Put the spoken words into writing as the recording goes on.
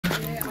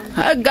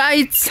Hi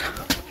guys.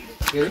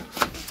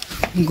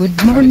 Good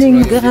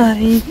morning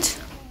guys.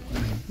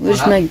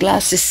 Where's my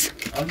glasses?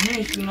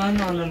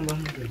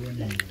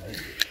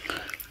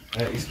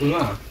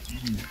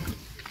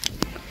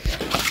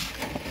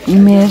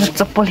 मेरा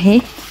चप्पल है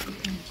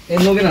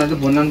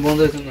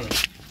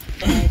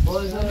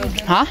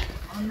हाँ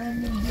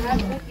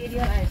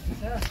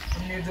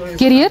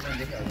कैरियर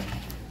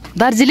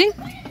दार्जिलिङ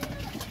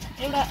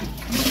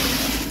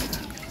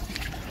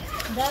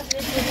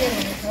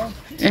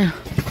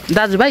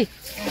दाजुभाइ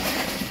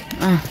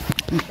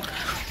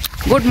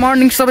गुड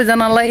मर्निङ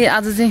सबैजनालाई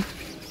आज चाहिँ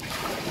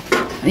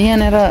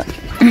यहाँनिर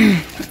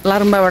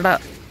लारुम्बाबाट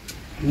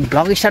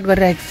भ्लग स्टार्ट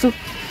गरिरहेको छु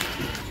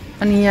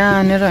अनि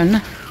यहाँनिर हैन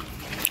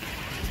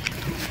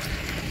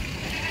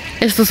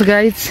यस्तो छ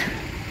गाइज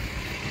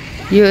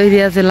यो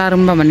एरिया चाहिँ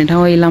लारुम्बा भन्ने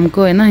ठाउँ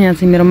इलामको हैन यहाँ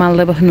चाहिँ मेरो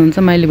मालदा बस्नुहुन्छ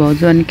माइली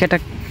भाउजू अनि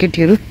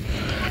केटाकेटीहरू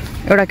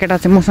एउटा केटा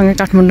चाहिँ मसँगै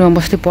काठमाडौँमा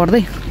बस्दै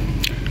पढ्दै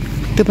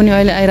त्यो पनि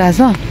अहिले आइरहेछ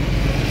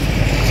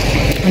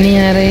अनि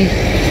यहाँ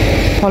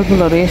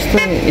फलफुलहरू यस्तो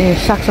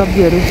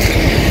सागसब्जीहरू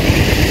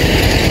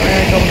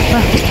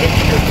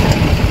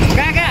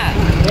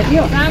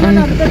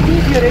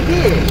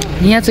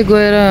यहाँ चाहिँ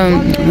गएर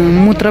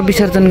मूत्र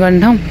विसर्जन गर्ने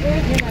ठाउँ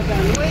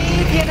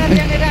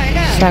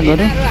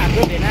सागहरू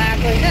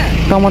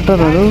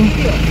टमाटरहरू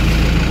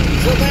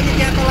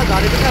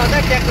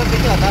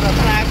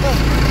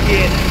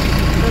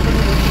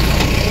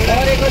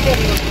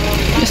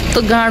यस्तो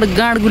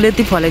गाड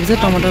गुलेती फलेको छ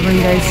टमाटर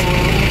पनि गाइस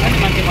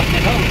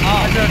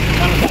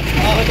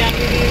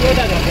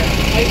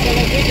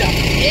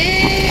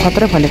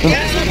खतरा फलेको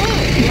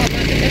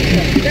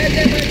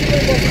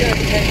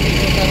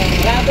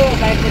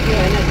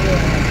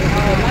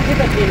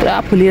पुरा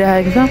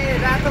फुलिरहेको छ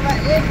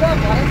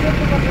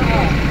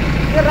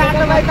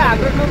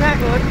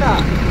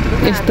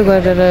यस्तो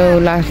गरेर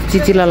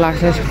चिचिला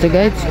लाग्छ यस्तो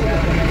गाइज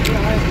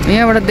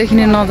यहाँबाट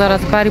देखिने नजारा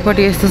चाहिँ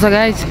पारिपट्टि यस्तो छ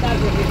गाइज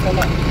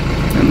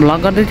भ्लग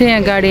गर्दै थिएँ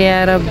यहाँ गाडी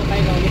आएर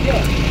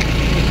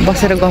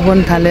बसेर गफ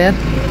गर्नु थाल्यो यार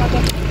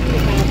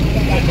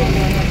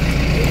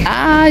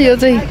यो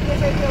चाहिँ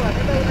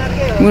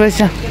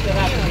रहेछ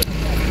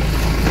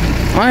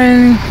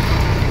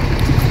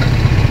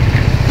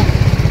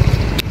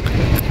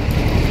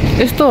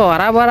यस्तो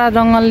हराभरा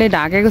जङ्गलले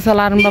ढाकेको छ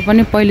लारुम्बा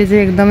पनि पहिले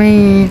चाहिँ एकदमै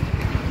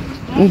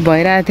उ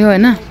भइरहेको थियो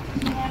हैन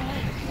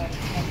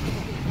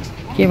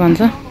के भन्छ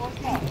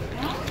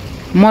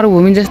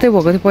मरुभूमि जस्तै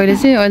भएको थियो पहिले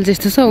चाहिँ अहिले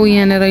त्यस्तो छ उ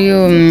यहाँनिर यो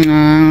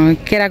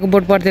केराको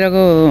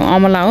बोटपरतिरको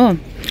अमला हो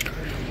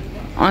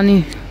अनि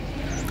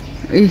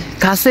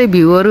खासै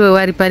भ्यूहरू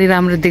वारिपारि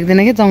राम्रो देख्दैन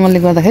के जङ्गलले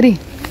गर्दाखेरि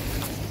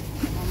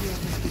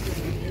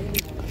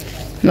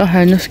ल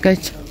हेर्नुहोस्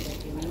गाइज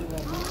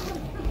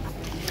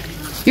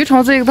यो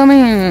ठाउँ चाहिँ एकदमै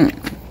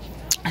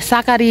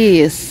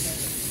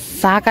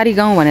शाकाहारी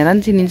गाउँ भनेर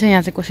नि चिनिन्छ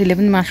यहाँ चाहिँ कसैले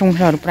पनि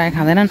मासुहरू प्रायः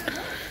खाँदैनन्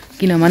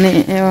किनभने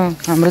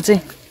हाम्रो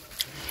चाहिँ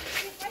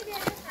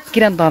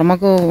किराँत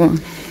धर्मको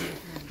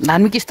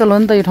धार्मिक स्थल हो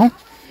नि त यो ठाउँ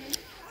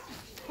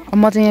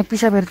म चाहिँ यहाँ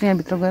पिसा फेर्छु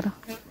यहाँभित्र गएर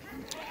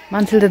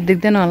मान्छेले त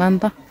देख्दैन होला नि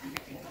त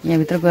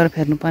यहाँभित्र गएर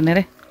फेर्नुपर्ने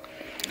रे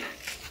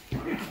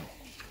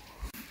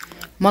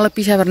मलाई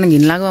पिसा फेर्न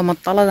घिन लाग्यो म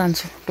तल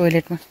जान्छु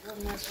टोइलेटमा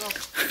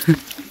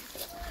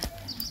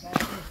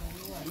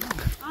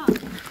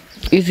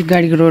यो चाहिँ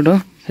गाडीको रोड हो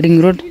रिङ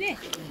रोड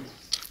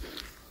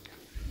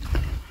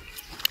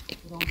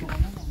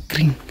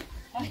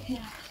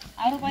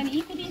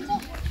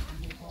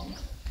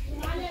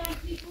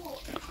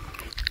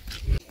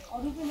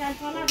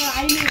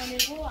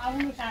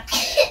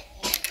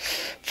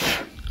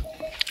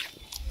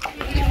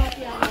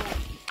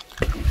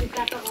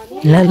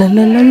ला ला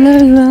ला ला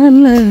ला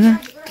ला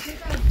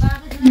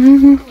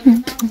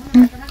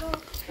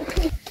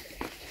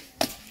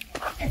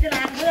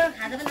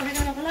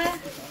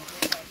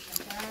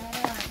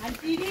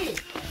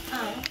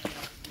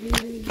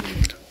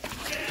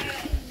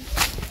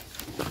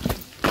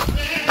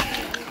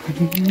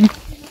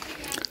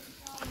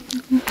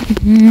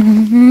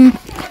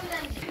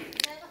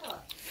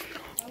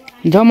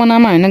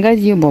जमानामा हैन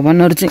गाइज यो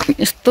भवनहरु चाहिँ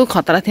यस्तो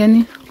खतरा थियो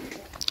नि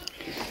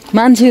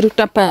मान्छेहरु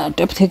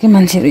टप्पाटप थियो के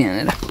मान्छेहरु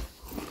यहाँनिर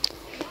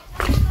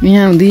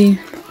यहाँ हुँदी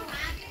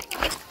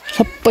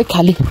सबै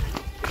खाली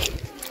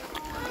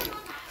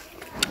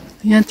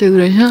यहाँ चाहिँ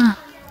रहेछ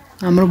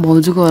हाम्रो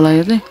भाउजूको होला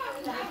यो चाहिँ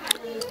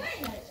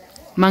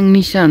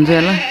माग्निसा हुन्छ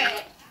होला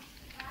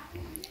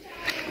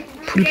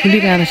फुल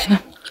फुलिरहेको छ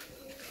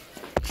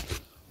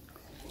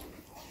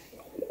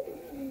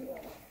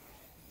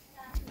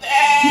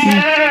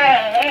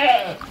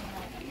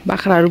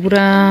बाख्राहरू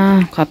पुरा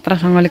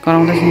खतरासँगले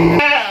कराउँदैछ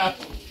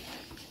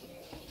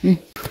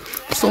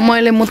सो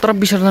मैले मूत्र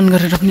विसर्जन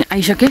गरेर पनि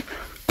आइसकेँ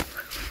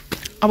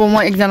अब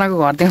म एकजनाको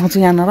घर देखाउँछु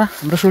यहाँनिर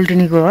हाम्रो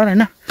सोल्टिनीको घर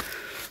हैन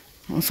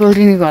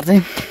सोल्टिनीको घर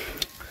चाहिँ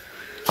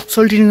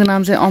सोल्टिनीको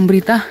नाम चाहिँ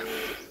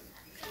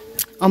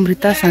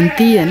अमृता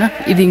शान्ति हैन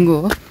इदिङको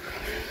हो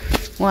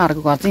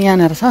उहाँहरूको घर चाहिँ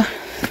यहाँनिर छ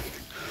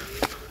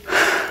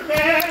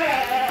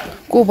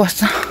को बस्छ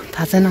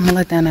थाहा छैन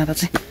मलाई त्यहाँनिर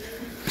चाहिँ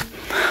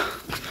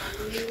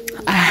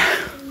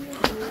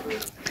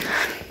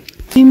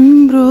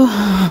तिम्रो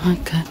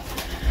आँखा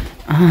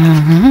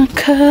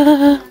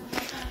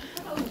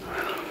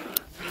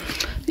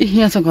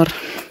यहाँ छ घर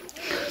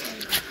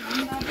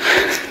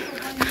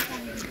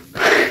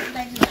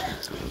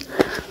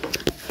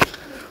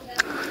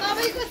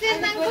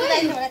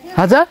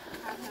हजुर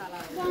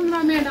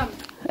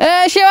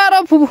ए सेवा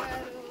र फुपू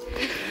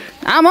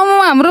आमा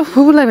हाम्रो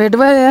फुपूलाई भेट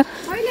भयो यार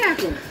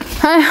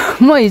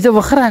म हिजो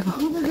भर्खर आएको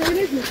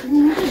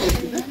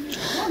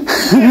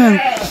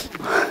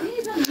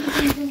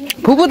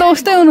फुपू त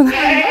उस्तै हुनु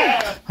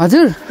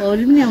हजुर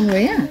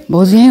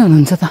भाउजू यहीँ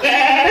हुनुहुन्छ त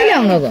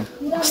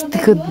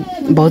अस्तिको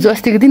भाउजू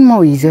अस्तिको दिन म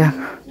हिजो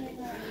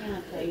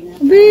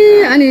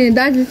अनि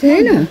दाजु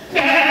छैन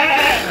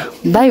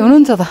दाइ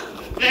हुनुहुन्छ त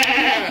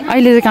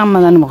अहिले चाहिँ काममा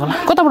जानुभएको होला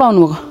कताबाट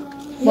आउनुभएको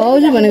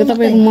भाउजू भनेको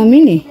तपाईँको मम्मी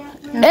नि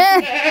ए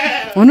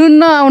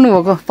हुनुहुन्न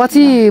आउनुभएको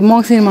पछि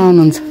मङ्सिरमा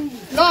आउनुहुन्छ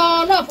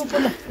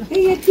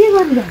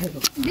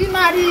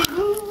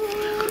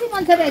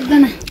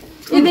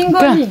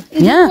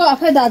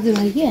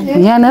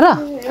यहाँनिर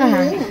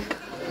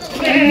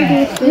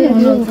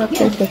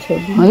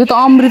यो त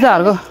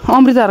अमृताहरूको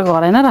घर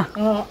होइन र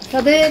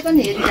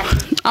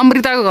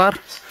अमृताको घर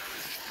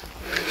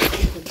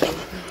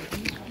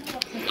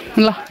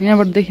ल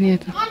यहाँबाट देखिने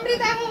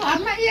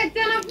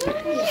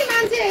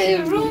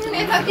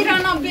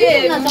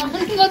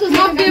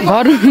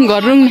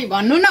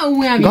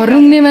घर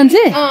रुङ्ने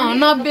मान्छे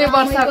 90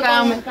 वर्षको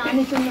आमा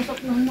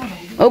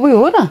अब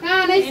हो त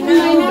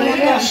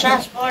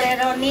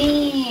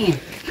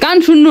कान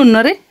सुन्नुहुन्न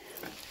रे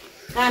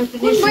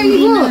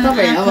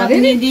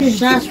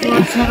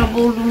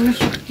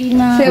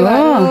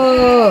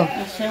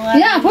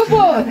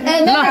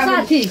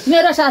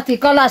मेरो साथी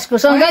कलासको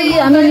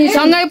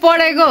सँगै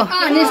पढेको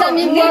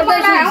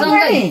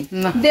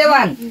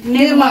देवान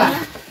निर्मला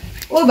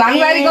ऊ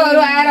भाङबारीकोहरू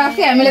आएर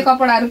अस्ति हामीले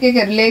कपडाहरू के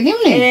ल्याइदिउँ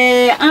नि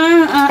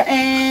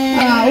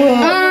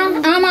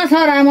आमा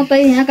छोरा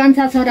मात्रै यहाँ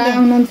कान्छा छोरा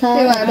हुनुहुन्छ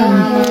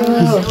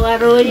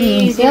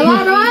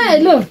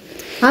लु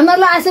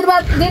हामीहरूलाई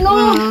आशीर्वाद दिनु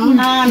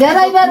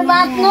धेरै बेर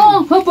बाँच्नु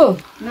फुपू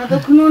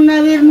नदुख्नु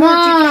नबिर्नु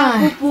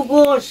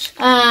पुगोस्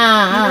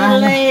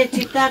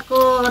चिताको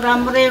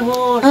राम्रै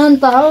होस्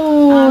अन्त हौ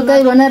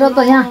त्यही भनेर त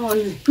यहाँ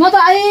म त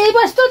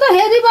आइबस्छु त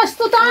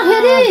हेरिबस्छु त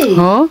फेरि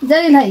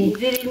जैलाई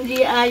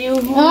आयु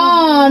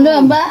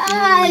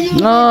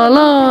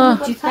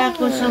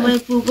चिताको सबै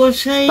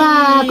पुगोस् है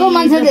पाएको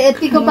मान्छेले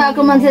यतिको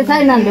पाएको मान्छे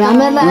छैन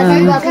हामीहरूलाई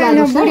आशीर्वाद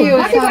लाग्छ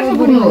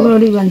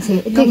मान्छे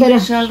यतिखेर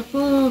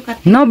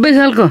 90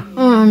 सालको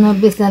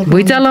 90 साल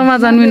भुइँचालोमा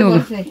जन्मिनु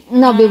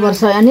 90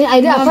 वर्ष अनि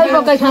अहिले आफै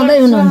पकाइ खाँदै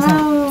हुनुहुन्छ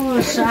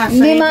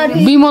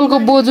बिमलको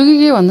बोजू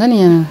के भन्छ नि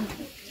यहाँ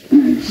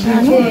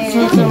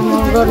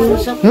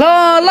ल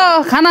ल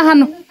खाना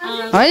खानु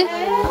है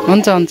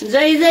हुन्छ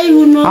जय जय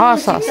हुनु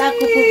हस्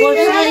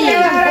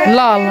ल ल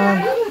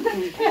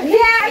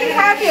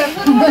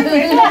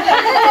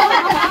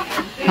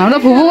हाम्रो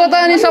फुपूको त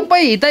अनि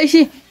सबै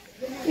हितैसी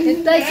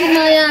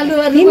नयाँ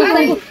आलुहरू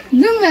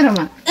जाउँ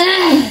मेरोमा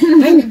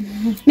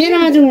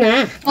जाउँ न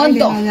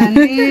अन्त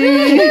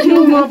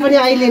म पनि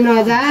अहिले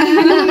नजा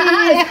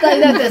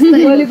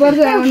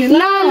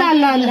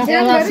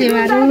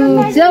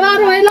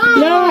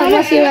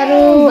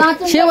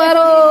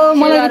सेवारो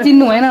मलाई त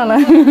चिन्नु भएन होला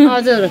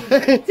हजुर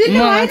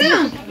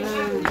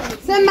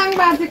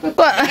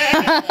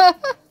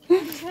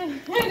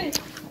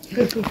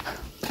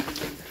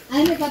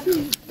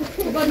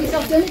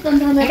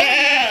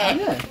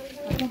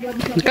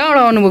कहाँबाट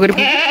आउनुभएको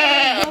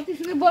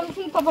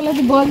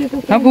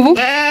फुपू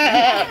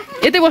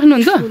यतै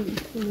बस्नुहुन्छ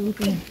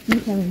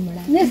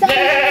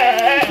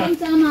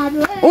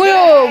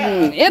उयो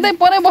यतै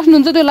परै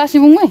बस्नुहुन्छ त्यो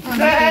लासीबुङमै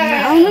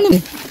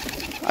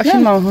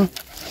असिनमा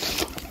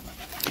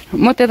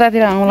म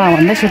त्यतातिर आउँला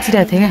भन्दै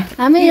सोचिरहेको थिएँ क्या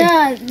हामी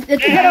यहाँ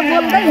यतिखेर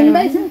बोल्दै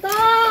हिँड्दैछौँ त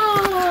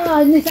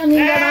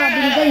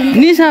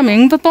निसामिङ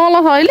त तल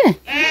छ अहिले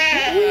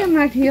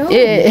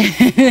ए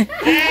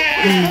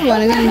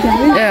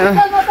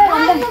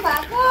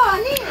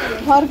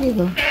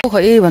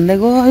खै भन्दै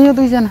गयो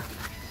दुईजना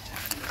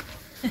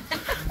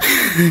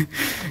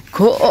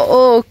खो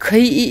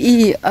खै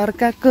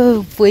अर्काको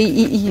पोइ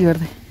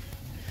गर्दै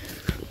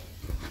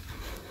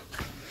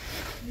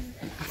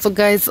सो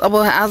गाइज अब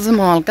आज म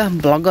हल्का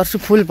भ्लग गर्छु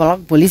फुल भ्लग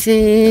भोलि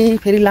चाहिँ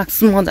फेरि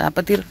लाग्छु म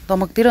झापातिर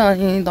दमकतिर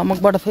अनि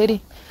दमकबाट फेरि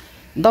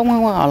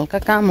दमकमा हल्का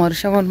कामहरू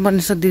सघाउनु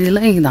पर्ने छ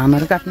दिदीलाई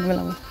धानहरू काट्ने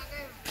बेलामा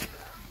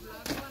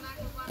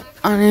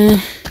अनि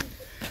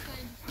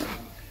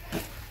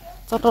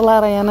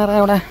चटलाएर यहाँनिर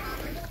एउटा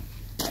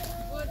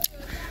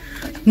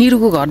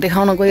निरुको घर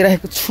देखाउन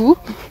गइरहेको छु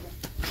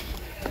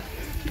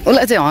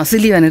उसलाई चाहिँ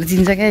हँसुली भनेर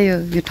चिन्छ क्या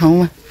यो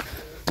ठाउँमा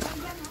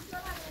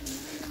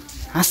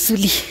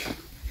हाँसुली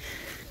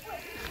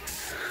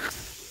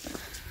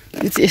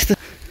यो चाहिँ यस्तो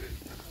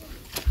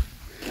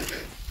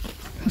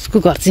उसको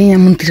घर चाहिँ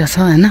यहाँ मुनतिर छ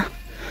होइन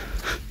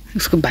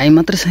उसको भाइ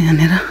मात्रै छ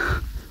यहाँनिर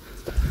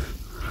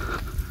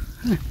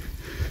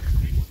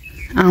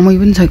आमै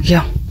पनि छ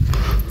क्या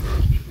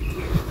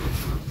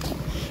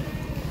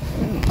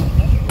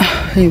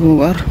यो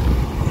घर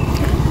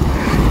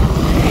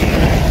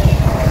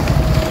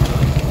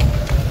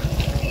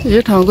यो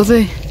ठाउँको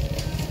चाहिँ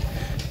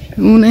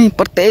उनै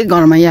प्रत्येक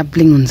घरमा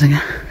याप्लिङ हुन्छ क्या।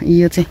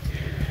 यो चाहिँ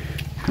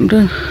हाम्रो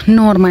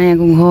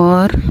नरमायाको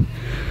घर,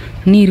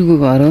 निरुको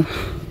घर हो।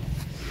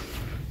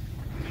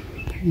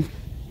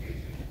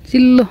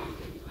 चिल्लो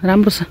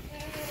राम्रो छ,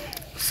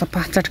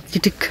 सफा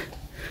चटकचिटिक।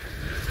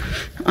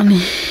 अनि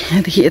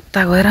यहाँदेखि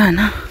यता गएर होइन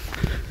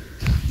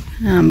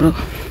हाम्रो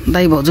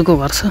दाइ भाउजूको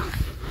घर छ।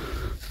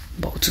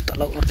 भाउजू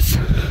तल गर्दैछ,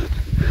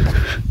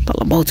 तल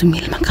भाउजू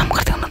मिलमा काम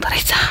गर्दै हुनुहुँदो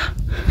रहेछ।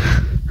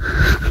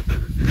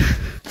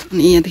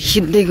 अनि यहाँदेखि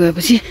सिधै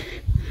गएपछि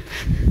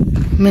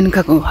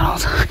मेनुकाको घर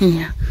आउँछ।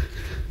 यहाँ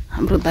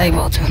हाम्रो दाइ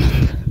भाउजू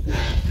हुनुहुन्छ,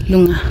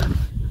 लुङ्गा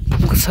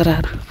फुपूको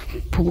छोराहरू,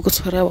 फुपूको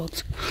छोरा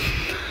भाउजू।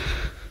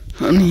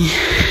 अनि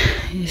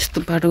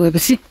यस्तो बाटो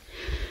गएपछि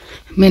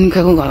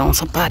मेनुकाको घर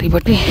आउँछ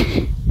पारिपट्टि।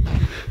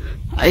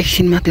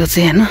 एकछिनमा त्यो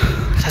चाहिँ होइन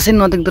खासै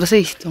नदेख्दो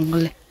रहेछ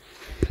जङ्गलले।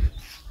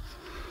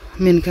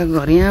 मेनुकाको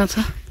घर यहाँ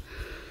छ।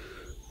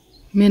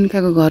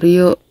 मेनुकाको घर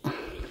यो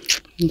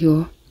हो।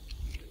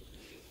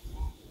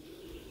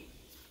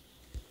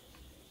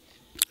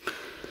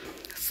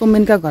 सो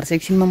मेनुकाको घर चाहिँ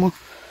एकछिनमा म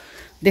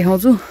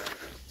देखाउँछु।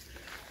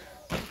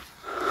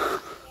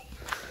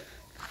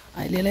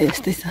 अहिलेलाई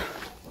यस्तै छ।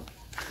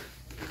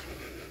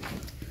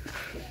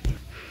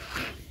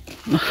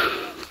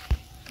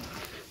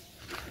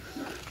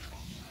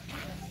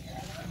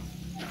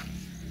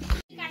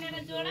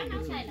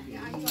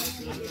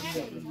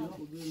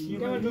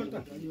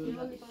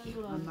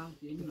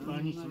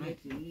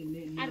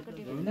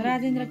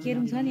 राजेन्द्र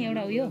केरुङ छ नि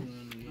एउटा उयो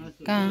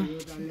कहाँ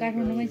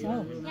काठमाडौँमै छ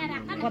हौ,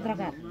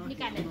 पत्रकार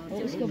हो।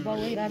 उसको बाउ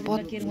है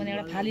राजेन्द्र केरुङ भने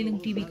एउटा फालिलुङ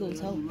टिभीको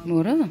छ हौ। हो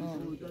र?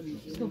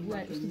 उसको बुवा,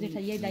 उसको जेठा,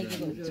 यही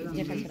दाइको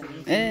जेठा छोरा।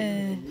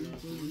 ए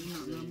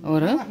हो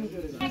र?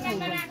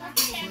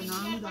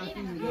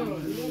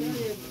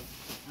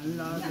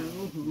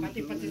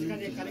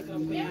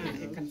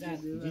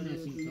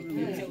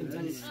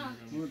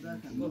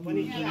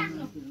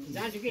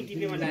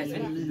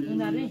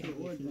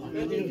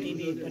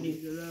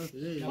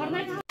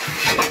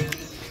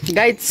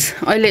 गाइज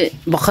अहिले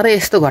भर्खरै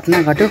यस्तो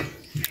घटना घट्यो।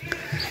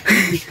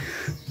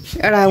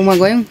 एउटा उमा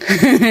गयौँ,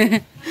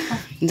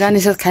 जाने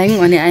साथ खायौँ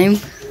अनि आयौँ।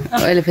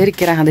 अहिले फेरि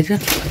केरा खाँदैछु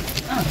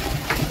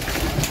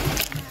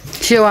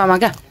सेवामा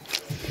क्या।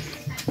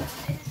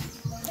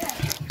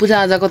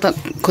 पूजाआजाको त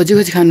खोजी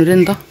खोजी खानु रे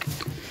नि त।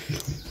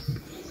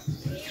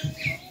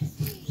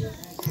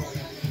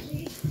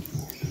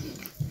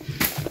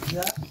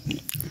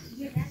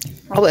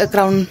 अब एक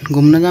राउन्ड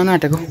घुम्न जान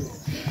आँटेको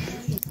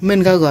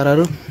मेनुकाको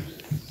घरहरू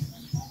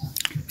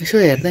यसो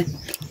हेर्दै।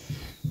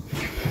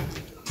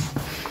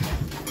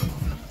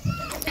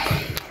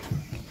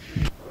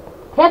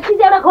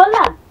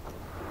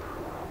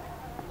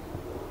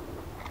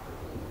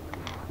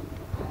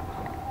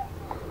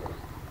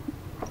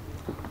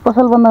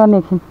 पसल बन्द गर्ने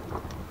एकछिन।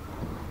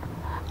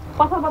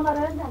 पसल बन्द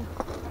गरेर जान्छ।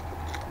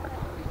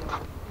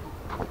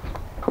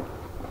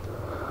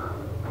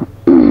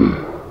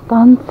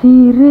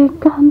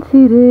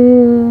 कान्छी रे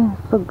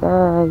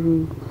सगाई।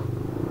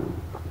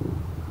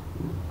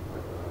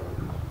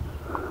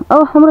 अब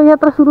हाम्रो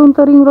यात्रा सुरु हुन्छ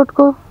रिङ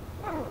रोडको।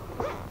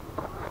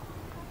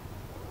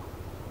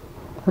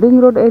 रिङ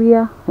रोड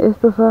एरिया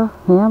यस्तो छ।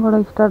 यहाँबाट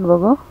स्टार्ट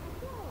भएको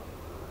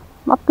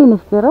माथि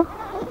निस्केर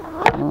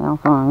यहाँ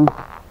आउँछौँ हामी।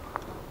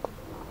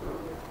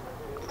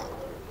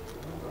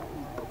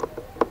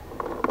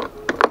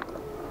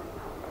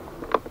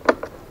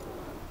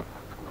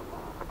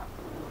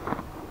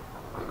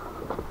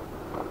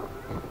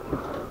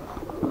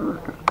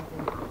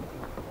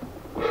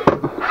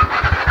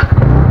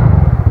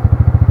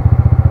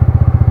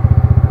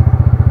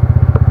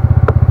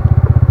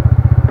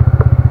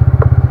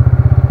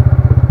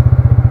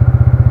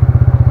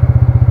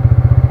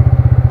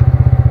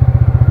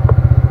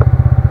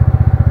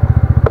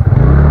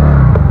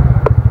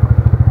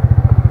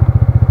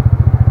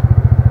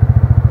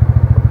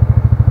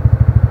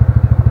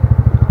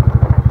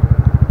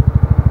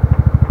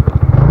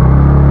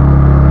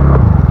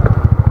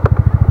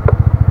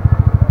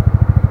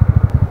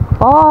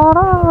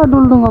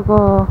 डुल्डुङ्गाको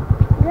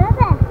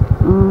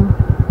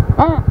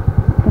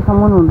त्यसमा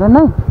मुनि हुँदैन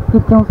है,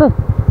 खिच्याउँछ है।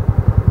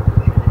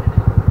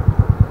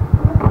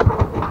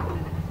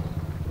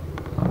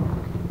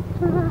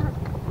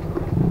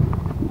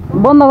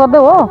 बन्द गर्दै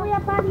हो।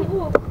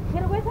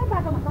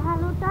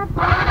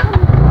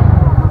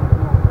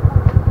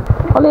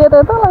 अलि यता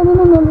यता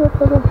लगाइदिनु नि,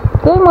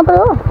 त्यही मात्रै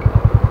हो।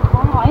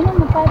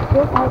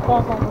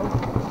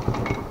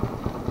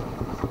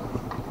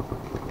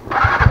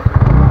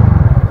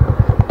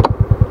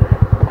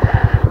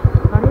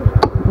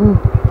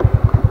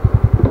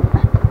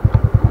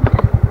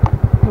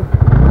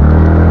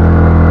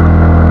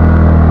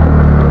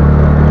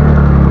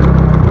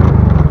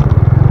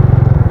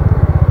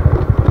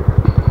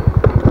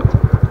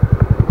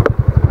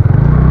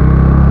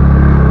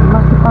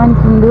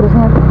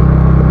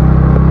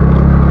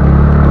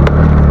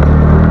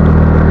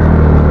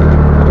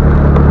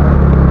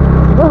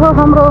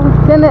 हाम्रो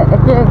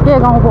के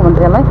गाउँको भन्छ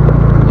यसलाई?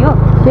 यो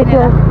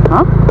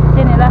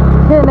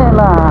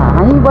सेनेला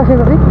हामी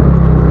बसेको चाहिँ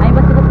हामी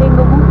बसेको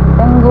टेङ्गोको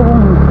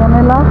ट्याङ्गोबुङ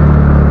समेला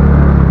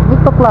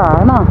मिक्तोक्ला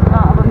होइन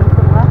अब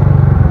मिक्तोक्ला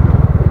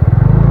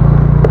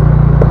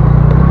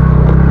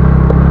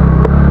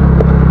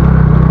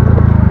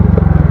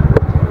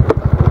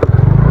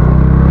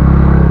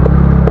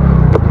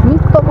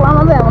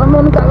मिक्तोक्लामा चाहिँ हाम्रो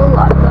मेनुकाको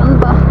घर छ नि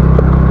त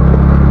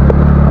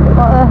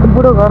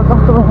बुढो घर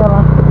कस्तो भएछ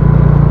होला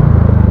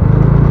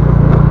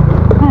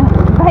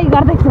गाई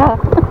गर्दैछ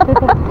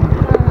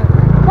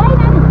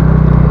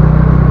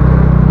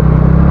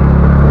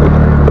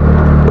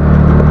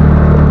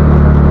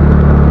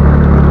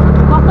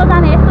कस्तो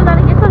जाने यस्तो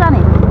जाने यस्तो जाने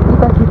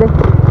उता सिधै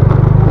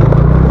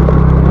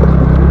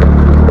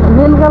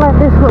मेनुकालाई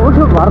त्यसको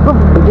उठ्यो घरको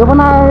भिडियो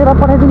बनाएर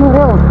पठाइदिनु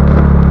अरे हौ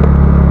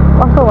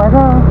कस्तो भएछ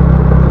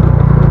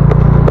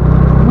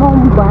म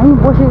हामी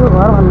बसेको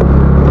घर भन्ने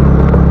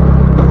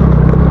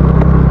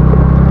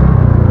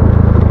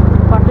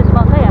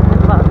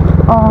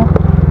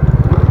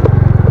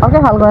अर्कै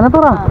खालको होइन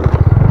तर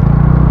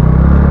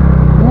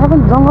यहाँ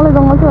पनि जङ्गलै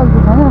जङ्गल थियो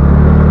अहिले छैन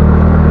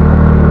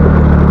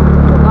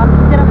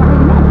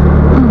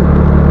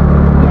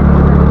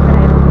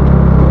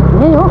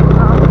यही हो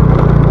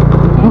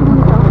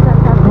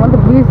म त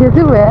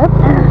बिर्सेछु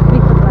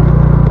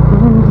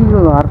मेनुकीको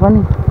घर पनि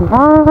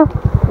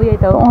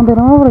आउँदै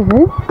राम्रो रहेछ है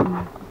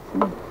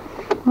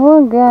हो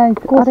गाई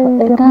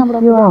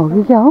सेवा हो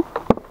कि क्या हो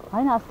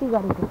होइन अस्ति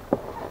गरेको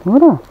हो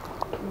र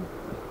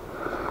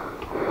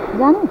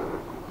जानु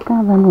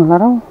कहाँ जानु होला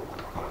र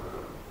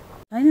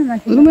होइन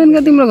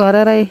लुमेनका तिम्रो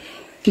घर आइ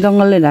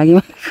जङ्गलले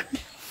ढाकीमा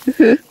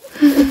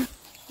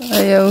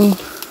यो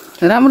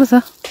राम्रो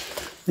छ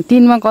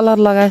टिनमा कलर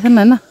लगाएछ नि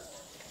होइन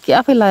कि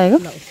आफै लगाएको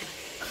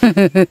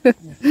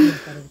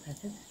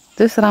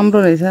त्यस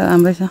राम्रो रहेछ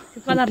राम्रै छ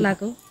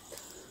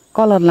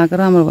कलर लगाएको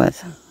राम्रो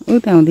भएछ ऊ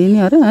त्यहाँ हुँदैन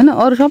नि अरे होइन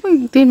अरू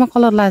सबै टिनमा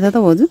कलर लगाएछ त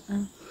भाउजू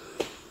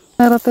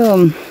र त्यो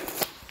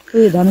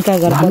उयो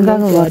धनकाको घर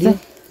चाहिँ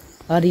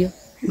हरियो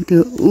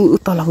त्यो ऊ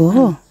तलको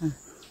हो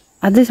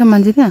अझैसम्म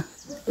चाहिँ त्यहाँ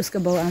उसको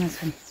बाउ आमा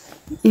छन्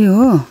ए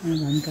हो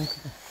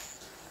धनकाको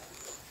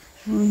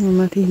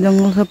माथि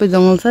जङ्गल सबै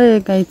जङ्गल छ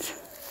गाई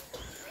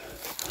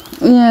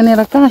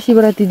यहाँनिर कहाँ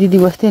शिवरात्री दिदी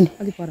बस्थ्यो नि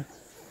अलिक पर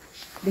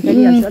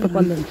देखाइहाल्छ अलिक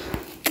पल्लो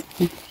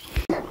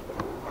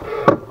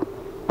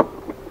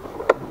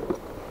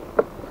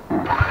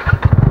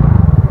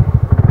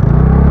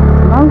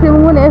मान्छेमा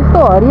पनि यस्तो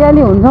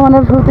हरियाली हुन्छ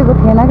भनेर सोचेको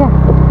थिएन क्या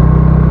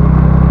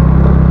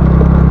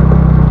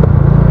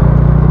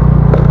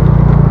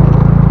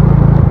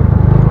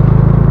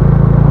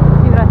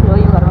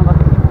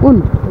कुन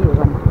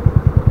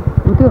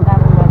त्यो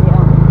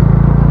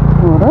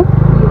हो र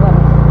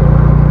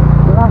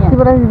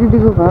शिवरात्री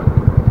दिदीको घर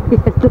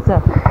यस्तो छ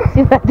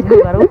शिवरात्रीको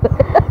घर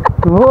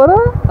हो र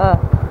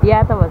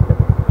या त भन्छ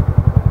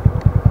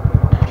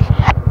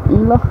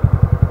ल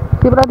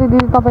शिवरात्री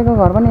दिदी तपाईँको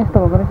घर पनि यस्तो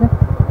भएको रहेछ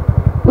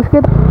उसकै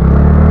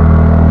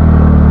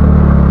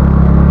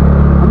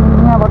अनि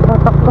यहाँबाट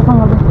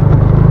टक्कसँगले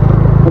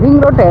रिङ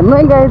रोड हेर्नु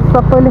है गाई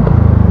सबैले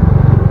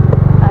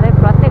अरे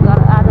प्रत्येक घर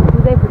आज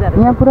पूजै पूजा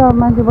यहाँ पुरा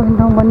मान्छे बस्ने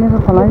ठाउँ बनिएको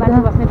छ होला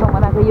मान्छे बस्ने ठाउँ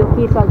बनाएको यो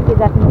के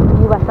जाति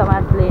युवा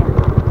समाजले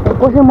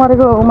कसै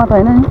मरेको मात्र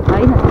होइन नि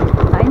होइन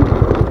होइन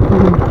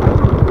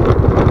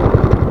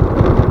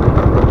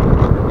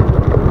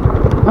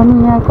अनि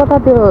यहाँ कता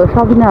त्यो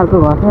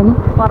सबिनाहरूको घर छ नि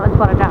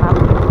पर डाँडा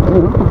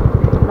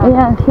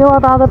यहाँ सेवा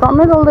त आज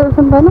टन्नै चल्दो रहेछ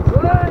नि त होइन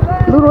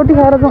लु रोटी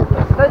खाएर जाउँ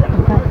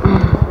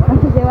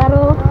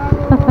सेवारो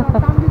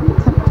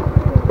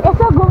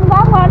यसो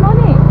घुमघाम गर्नु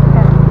नि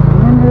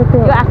यहाँनिर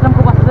त्यो यो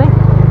आश्रमको बस्छु है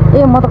ए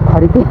म त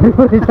खरिदे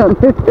रहेछ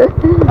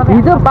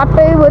हिजो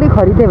पाटैभरि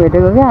खरिदे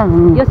भेटेको क्या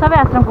यो सबै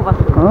आश्रमको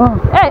बस्छु हो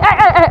ए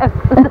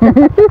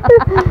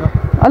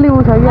अलि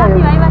उ छ क्या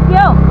भाइ माथि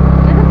हौ यो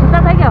त खुट्टा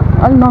छ क्या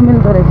अलि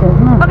नमिल्दो रहेछ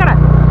पकडा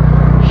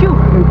स्यु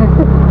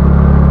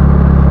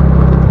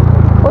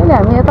पहिले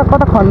हामी यता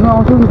कता खन्नु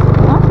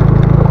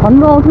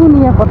आउँथ्यौँ नि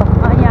यहाँ कता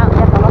यहाँ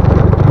तल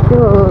त्यो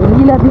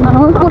निलादीमा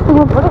कस्तो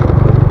यो घर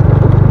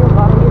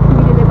यो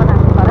सिबिले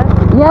बनाएको घर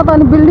यहाँ त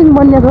अनि बिल्डिङ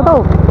बनिएको छ त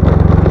हौ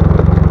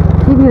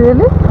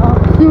शिविरले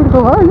शिविरको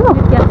घर होइन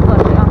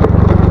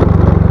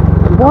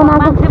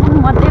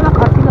मध्येमा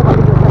खर्चिलो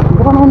गरेको छ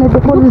बनाउने त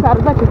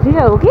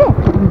खर्चिलो हो कि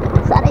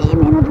साह्रै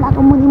मेहनत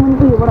लाग्यो मुनि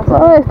उयोबाट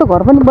यस्तो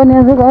घर पनि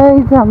बनिएको छ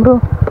गाई हाम्रो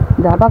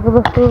झापाको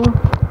जस्तो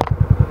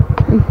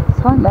छ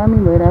दामी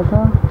भइरहेछ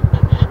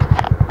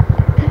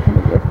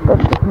यस्तो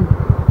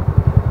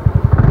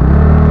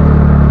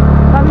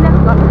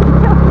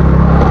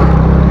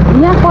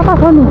यहाँ कता छ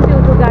नि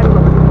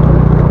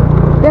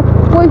त्यहाँ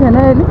कोही छैन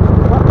अहिले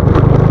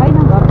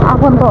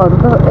आफन्तहरू त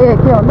ए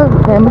के भन्छ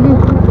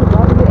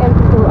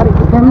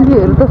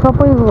फ्यामिलीहरू त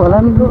सबै होला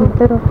नि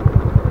बिचेर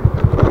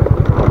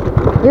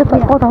यो त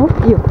कता हो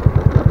यो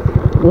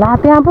ला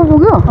त्यहाँ पो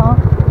पुग्यो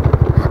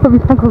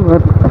सबिनाको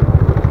घर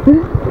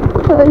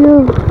यो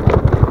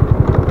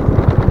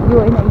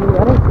होइन यो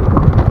घर है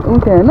ऊ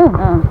त्यहाँ होइन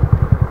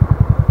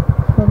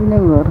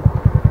सबिनाको घर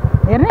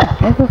हेर्ने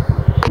यसो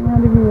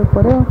यहाँदेखि यो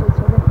पऱ्यो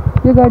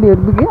यो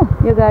गाडीहरू बिग्यो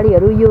यो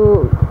गाडीहरू यो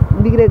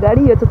बिग्रेको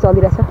गाडी यो त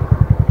चलिरहेछ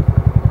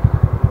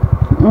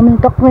अनि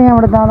टक्कै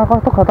यहाँबाट जाँदा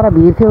कस्तो खतरा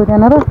भिड थियो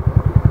त्यहाँनिर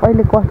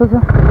अहिले कस्तो छ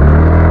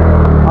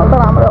अब त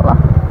राम्रो होला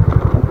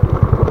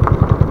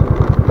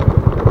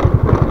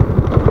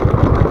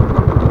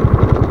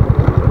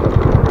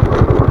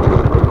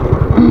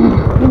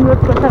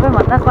रोडको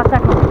सबैभन्दा कच्चा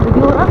ठाउँ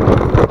यो र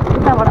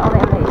उताबाट आउँदै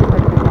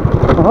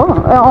हो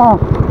ए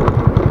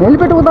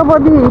हेलिप्याड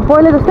उतापट्टि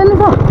पहिले जस्तै नै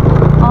छ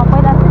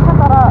पहिला चाहिँ छ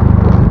तर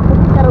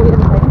त्यतिखेर उयो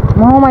छैन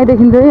महमाई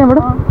देखिन्छ है यहाँबाट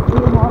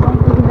उयो मगाउँ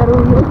त्यतिखेर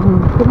उयो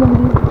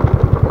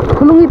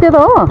फुलुङ्गी त्यो त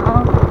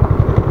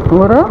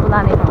हो र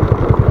लाने ठाउँ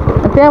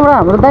त्यहाँबाट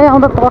हाम्रो दाइ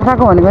आउँदा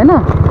पर्साको भनेको होइन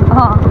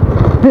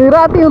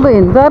राति हुँदो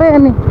हिँड्छ अरे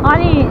अनि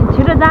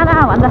छिटो जान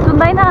भन्दा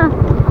सुन्दैन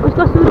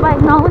उसको सुर बाइक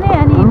नहुने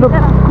अनि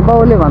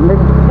बाउले भन्दै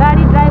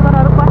गाडी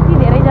ड्राइभरहरू कति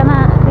धेरैजना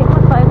त्यस्तो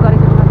सहयोग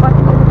गरेको छ कति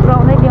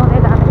पुऱ्याउँदै ल्याउँदै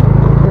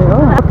जाँदै हो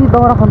कति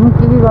दाउरा खोज्नु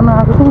के गर्न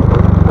आएको छु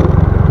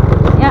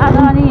यहाँ त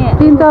अनि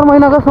 3-4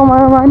 महिनाको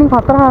समयमा नि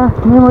खतरा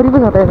मेमोरी पो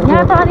छ त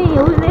यहाँ त अनि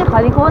उसले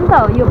खनेको हो नि त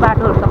यो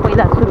बाटोहरू त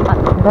पहिला सुरुमा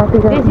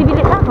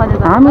जेसिबीले कहाँ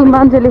खनेको हामी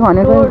मान्छेले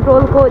खनेको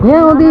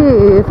यहाँ आउँदै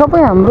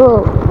सबै हाम्रो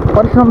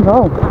परिश्रम छ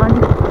हौ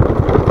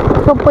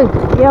सबै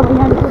अब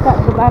यहाँको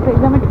बाटो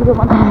एकदमै ठुलो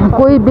बन्छ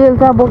कोही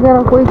बेलचा बोकेर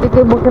कोही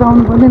के बोकेर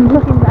आउनु पर्ने नि त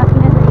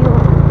यो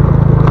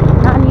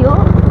नानी हो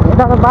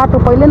यता त बाटो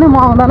पहिले नै म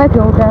आउँदा नै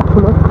थियो त्यहाँ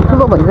ठुलो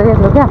ठुलो भइसकेको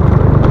थियो क्या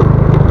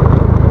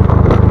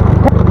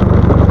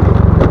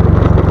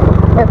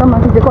यता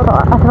माथि चाहिँ कता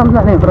आश्रम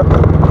जाने हाम्रो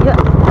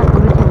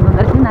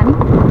नानी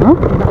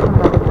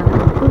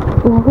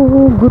ओहो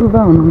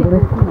गुरुबा हुनुहुँदो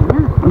रहेछ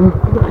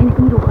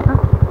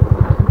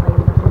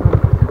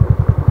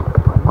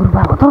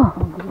गुरुबा हो त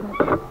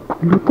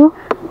लु त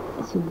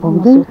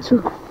पाउँदै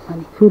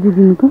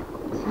सोधिदिनु त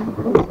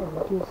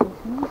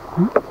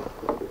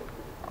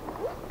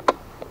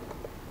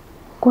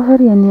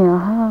कसरी हिँड्ने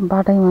आहा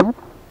बाटैमा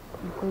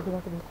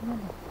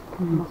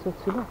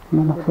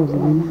मलाई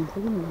सोधिदिनु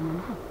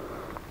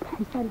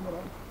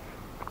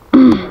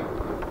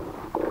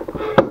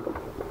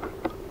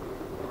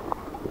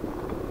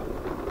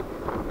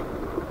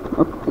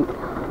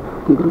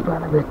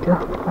गुरुबालाई भेट्यो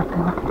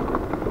बाटैमा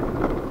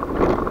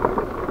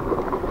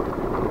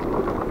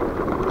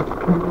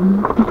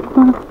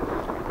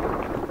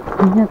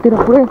यहाँतिर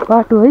पुरै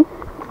बाटो है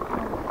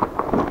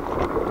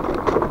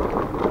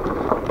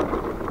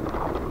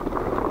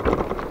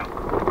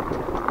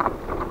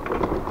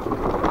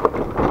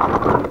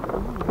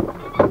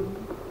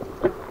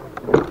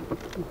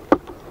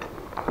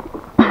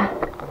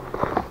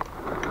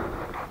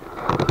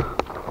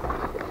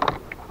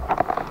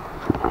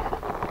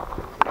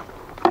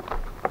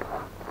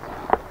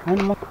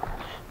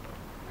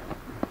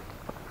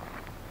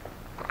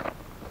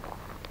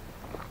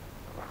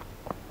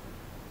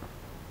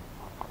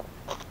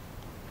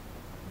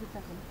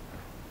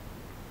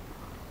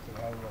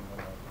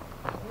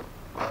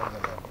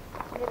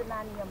मेरो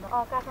नानी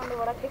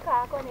काठमाडौँबाट ठिक्क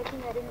आएको अनि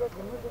सिङ्गारिङको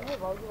घुम्नु जाउँ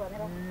भाउजू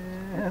भनेर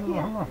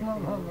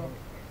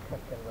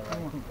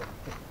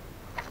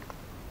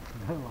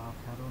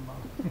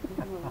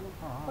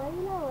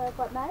पहिला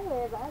पत्ना है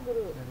भयो बा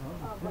गुरु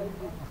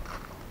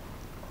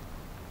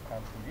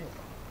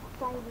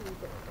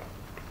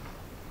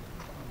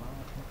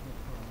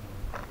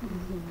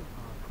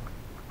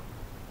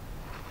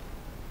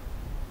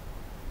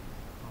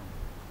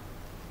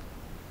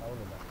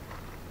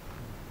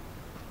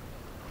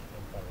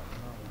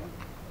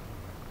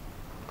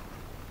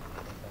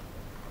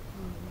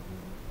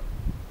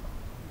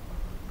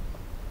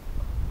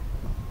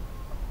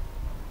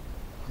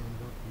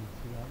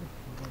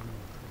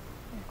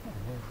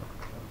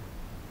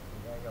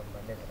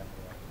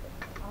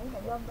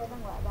Yomdan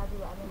nggak ada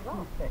dua nih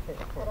bang.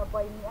 Kalau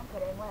boy ini yang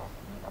keren mah,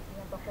 ini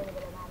aslinya pakai di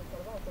dalam hari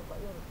kerja itu pak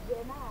Yur.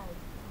 Dia nah,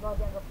 bawa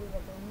yang kepunya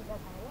tuh ini kan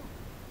saya.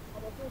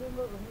 Ada tuh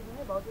ringo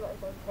ini bawa juga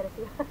itu keren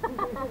sih.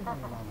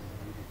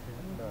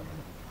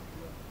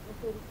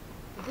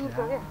 Itu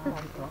tuh ya.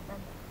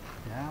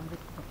 Ya, ambil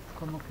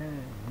kamu ke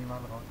ini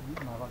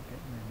malah ke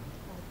ini.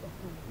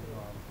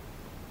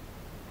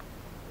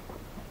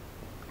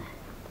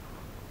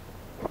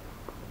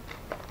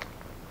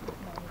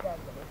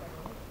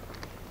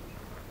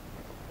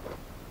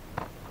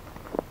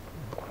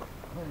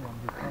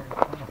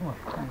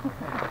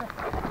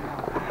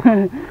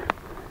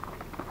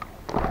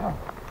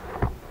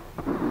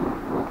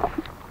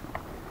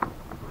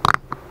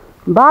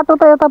 बाटो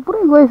त यता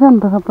पुरै गएछ नि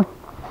त सबै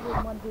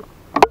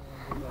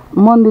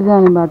मन्दिर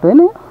जाने बाटो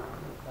हैन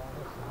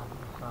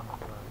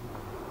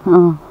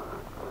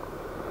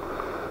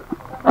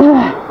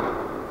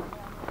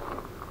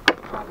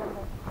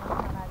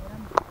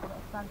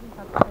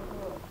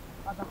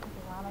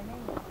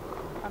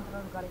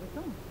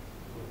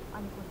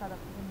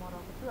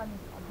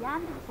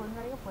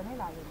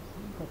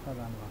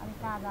अनि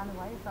कहाँ जानु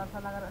भयो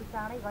सरसल्लाह गरेर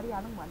चाँडै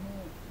गरिहालौँ भन्ने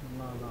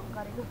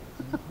गरेको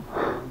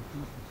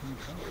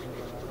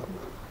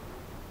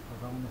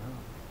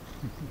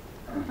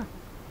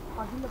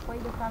अघिल्लो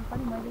पहिलो साल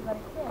पनि मैले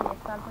गरेको थिएँ यस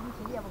साल पनि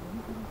फेरि अब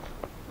घुमफिरी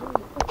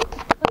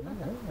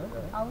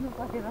आउनु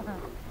परेर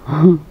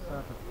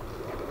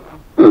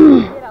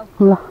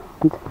ल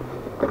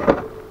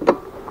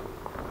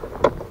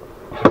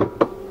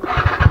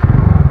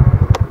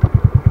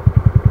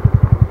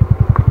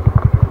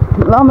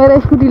ल मेरो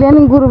स्कुटीले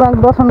नि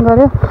गुरुबाको दर्शन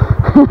गर्यो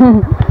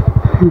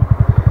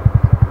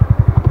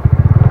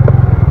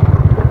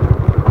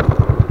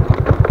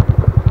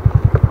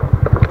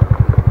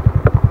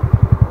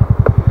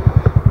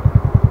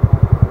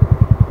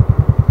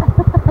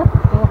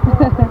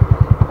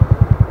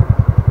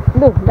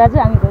लु दाजु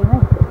हामी गयौँ है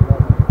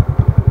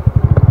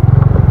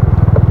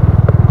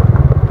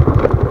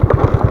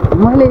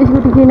मैले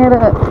स्कुटी किनेर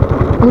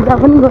पूजा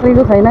पनि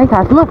गरेको छैन है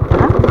खासमा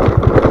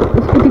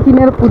स्कुटी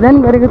किनेर पूजा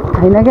पनि गरेको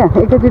छैन क्या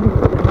एकैचोटि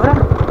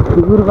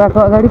गुरुबाको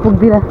अगाडि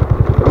पुग्दिरा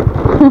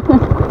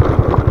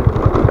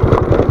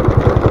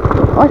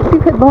अस्ति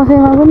फेरि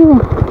दसैँमा पनि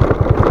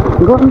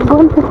गर्नु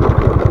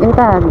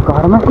यता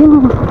घरमा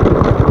थियौँ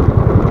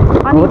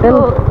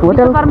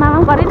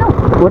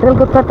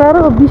होटेलको चट्टा र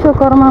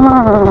विश्वकर्मामा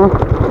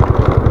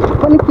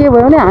पनि के भयो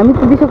भने हामी त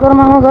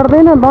विश्वकर्मामा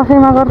गर्दैन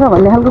दसैँमा गर्छ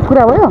भन्ने खालको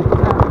कुरा भयो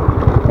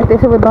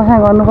त्यसो भए दसैँ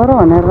गर्नु पर्यो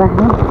भनेर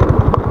राख्यौँ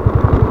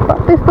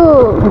त्यस्तो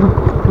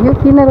यो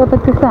किनेर त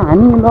त्यस्तो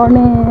हानि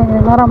लड्ने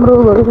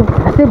नराम्रोहरू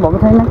खासै भएको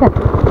छैन क्या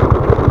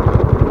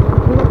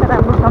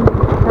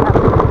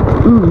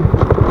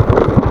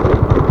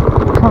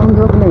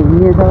संजोगले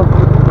हिँडेछ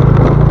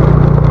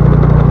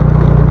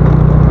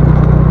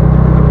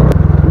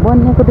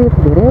बनिएको त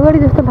धेरै अगाडि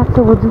जस्तो लाग्छ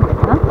बोजू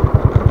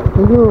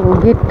यो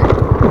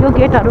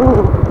गेटहरू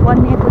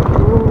बनिएको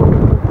थियो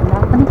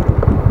पनि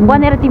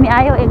बनेर तिमी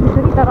आयो एक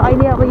दुईचोटि तर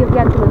अहिले अब यो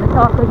क्यान्सल हुँदैछ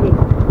अर्को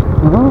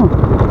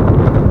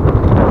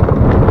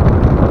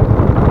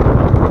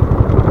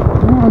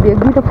जे एक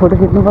दुईवटा फोटो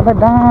खिच्नु पर्दा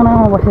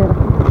डाँडामा बसेर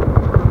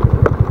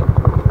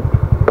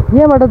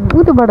यहाँबाट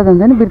उतोबाट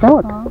जान्छ नि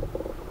बिर्तावट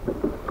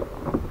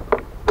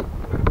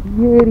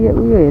यो एरिया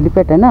उयो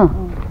हेलिप्याड होइन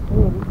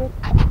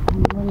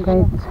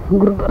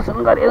गुरु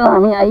दर्शन गरेर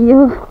हामी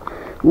आइयो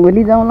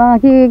भोलि जाउँला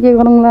के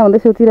गरौँला भन्दै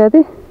सोचिरहेको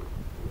थिएँ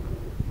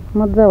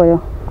मजा भयो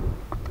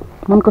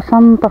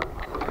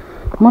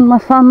मनमा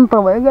शान्त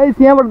भयो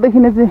गाइस यहाँबाट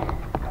देखिने चाहिँ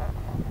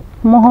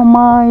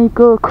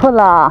महामाईको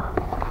खोला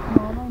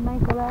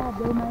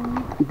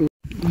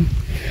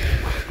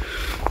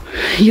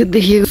यो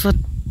देखिएको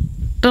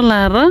सट्ट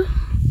लाएर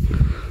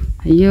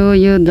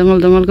यो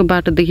जङ्गलको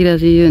बाटो देखिरहेको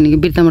छ यो भनेको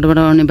बिर्तामोटबाट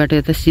आउने बाटो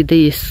यता सिधै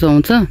यसो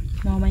आउँछ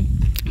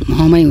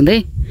महामाई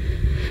हुँदै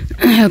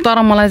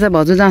तर मलाई चाहिँ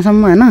भजु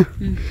जहाँसम्म होइन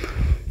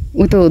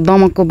उ त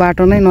दमकको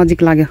बाटो नै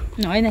नजिक लाग्यो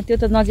होइन त्यो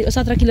त नजिक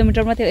 17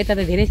 किलोमिटर मात्रै यता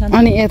त धेरै छ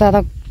अनि यता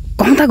त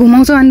कता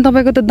घुमाउँछ अनि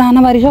तपाईँको त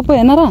दानाबारी सबै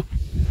होइन र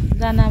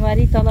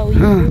दानाबारी तल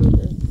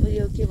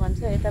उयो के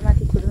भन्छ यता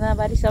माथि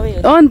खुर्नाबारी सबै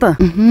हो अन्त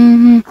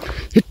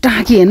यो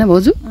टाँकी होइन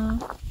भाउजू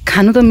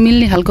खानु त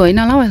मिल्ने खालको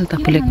होइन होला अहिले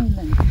त फुलेको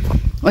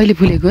अहिले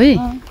फुलेको है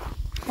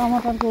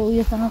टमाटरको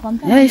उयोसँग कम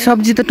है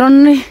सब्जी त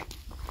टन्नै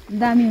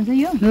दामी हुन्छ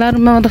यो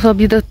लारुमामा त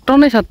सब्जी त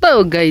टन्नै छ त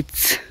हो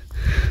गाइस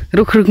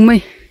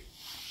रुखमै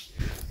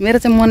मेरो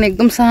चाहिँ मन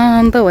एकदम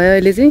शान्त भयो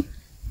अहिले चाहिँ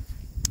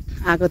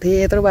आएको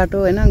थिएँ यत्रो बाटो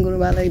होइन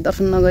गुरुबालाई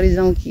दर्शन नगरी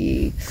जाउँ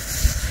कि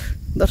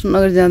दर्शन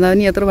नगरी जाँदा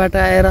पनि यत्रो बाटो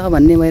आएर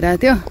भन्ने भइरहेको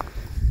थियो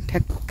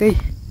ठ्याक्कै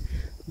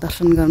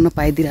दर्शन गर्न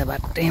पाइदिएर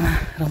बाटैमा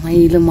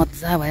रमाइलो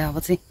मजा भयो अब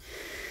चाहिँ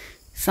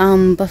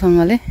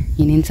शान्तसँगले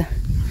हिँडिन्छ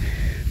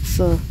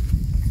सो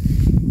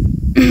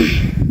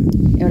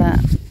एउटा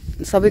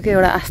सबैको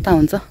एउटा आस्था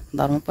हुन्छ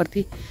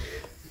धर्मप्रति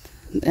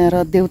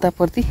र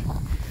देउताप्रति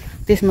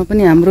त्यसमा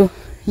पनि हाम्रो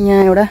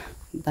यहाँ एउटा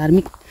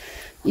धार्मिक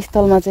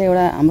स्थलमा चाहिँ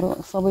एउटा हाम्रो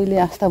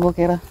सबैले आस्था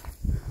बोकेर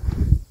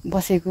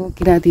बसेको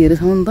किराँतीहरू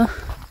छौँ नि त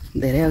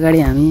धेरै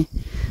अगाडि हामी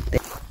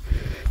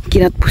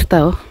किराँत पुस्ता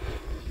हो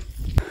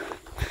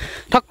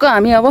ठक्क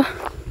हामी अब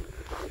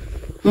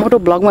मोटो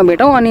ब्लगमा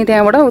भेटौँ अनि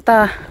त्यहाँबाट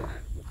उता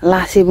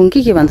लासेबुङ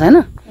के भन्छ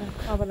होइन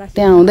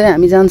त्यहाँ आउँदै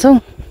हामी जान्छौँ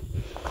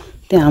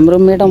त्यहाँ हाम्रो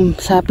म्याडम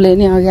सापले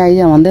नि अघि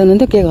आइज भन्दै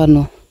हुनुहुन्थ्यो के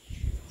गर्नु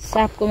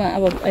सापकोमा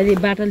अब अहिले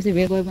बाटोले चाहिँ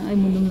भेको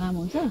मुन्दुम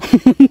लामो हुन्छ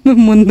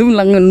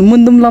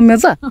मुन्दुम लम्ब्यो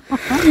छ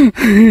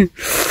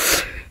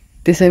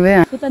त्यसै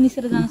भए उता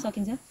निसेर जान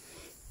सकिन्छ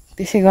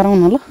त्यसै गरौँ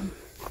न ल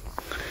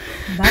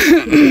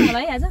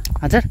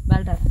हजुर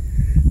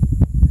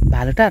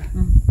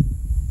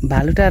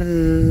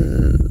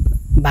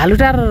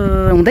भालुटार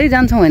हुँदै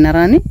जान्छौँ होइन र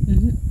अनि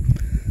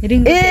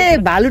ए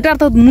भालुटार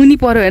त मुनि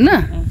पर्यो होइन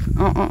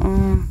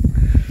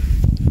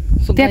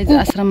त्यहाँको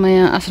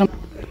आश्रममा आश्रम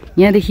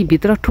यहाँदेखि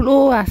भित्र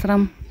ठुलो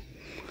आश्रम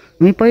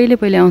हामी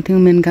पहिले आउँथ्यौँ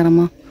मेनुका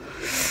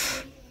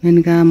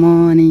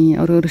म अनि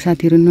अरू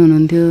साथीहरू पनि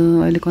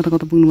हुनुहुन्थ्यो अहिले कता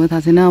पुग्नुभयो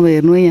थाहा छैन अब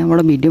हेर्नु है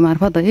यहाँबाट भिडियो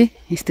मार्फत है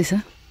यस्तै छ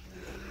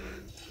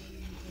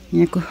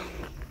यहाँको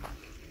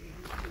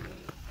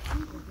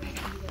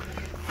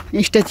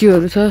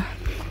स्ट्याचुहरू छ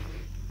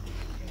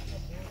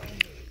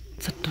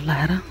चट्ट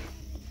लाएर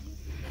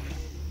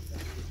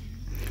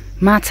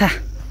माछा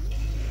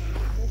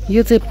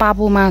यो चाहिँ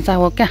पापो माछा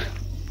हो क्या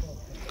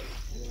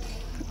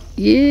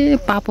ए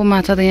पापो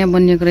माछा त यहाँ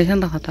बनिएको रहेछ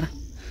नि त खतरा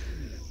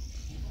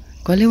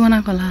कसले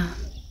बनाएको होला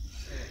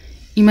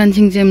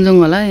इमानसिंह चेम्जोङ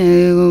होला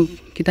यो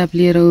किताब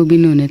लिएर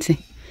उभिनु हुने चाहिँ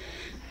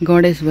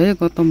गणेश भयो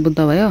गौतम बुद्ध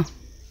भयो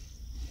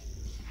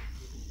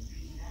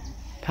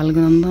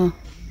फाल्गुनन्द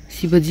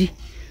शिवजी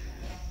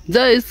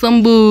जय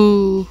शम्भु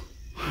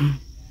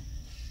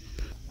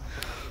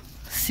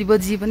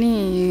शिवजी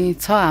पनि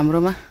छ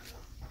हाम्रोमा।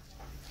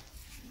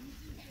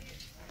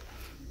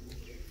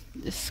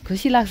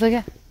 खुसी लाग्छ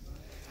क्या,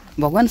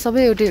 भगवान्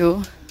सबै एउटै हो,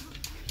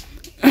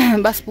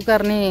 बास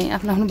पुकार्ने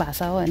आफ्नो आफ्नो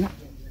भाषा हो होइन।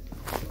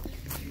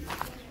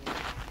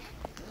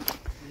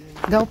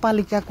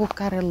 गाउँपालिकाको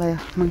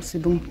कार्यालय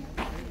मङ्सिबुङ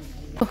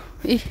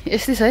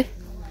यस्तै छ है।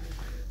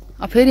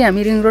 अब फेरि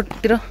हामी रिङ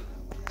रोडतिर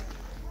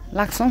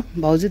लाग्छौँ।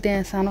 भाउजू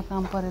त्यहाँ सानो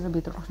काम परेर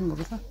भित्र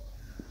पस्नुभएको छ।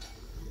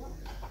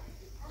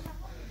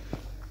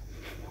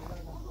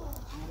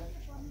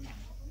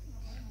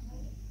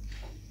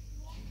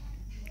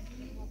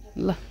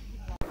 ल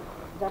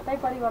झट्टै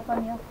परिवर्तन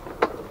यो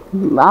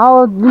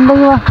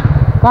जिन्दगीमा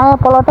काया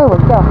पलटै हो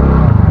क्या।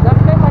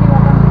 झट्टै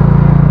परिवर्तन।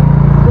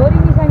 छोरी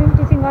निसामी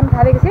टिचिङ गर्न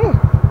थालेको थिएँ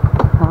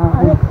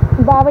अनि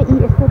बाबा यी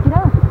यस्तोतिर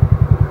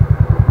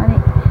अनि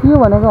यो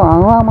भनेको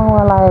हावा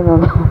माउमा लागेको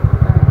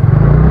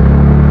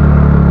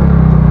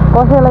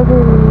कसैलाई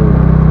चाहिँ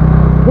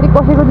फेरि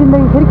कसैको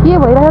जिन्दगी फेरि के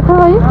भइरहेको छ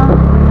है।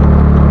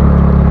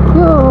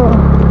 त्यो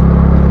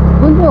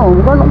जुन चाहिँ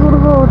होमकर्ण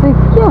गुरुको चाहिँ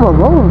के भएको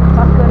हौ,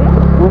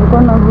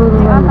 होमकर्ण गुरु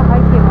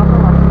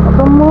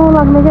दम्म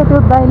लाग्ने क्या। त्यो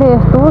दाइले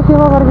यस्तो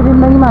सेवा गरेको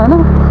जिन्दगीमा होइन।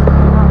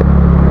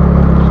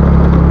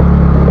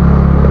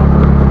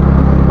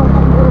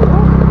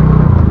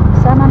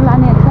 सामान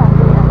लाने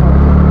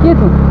के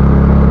थियो,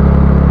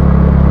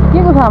 के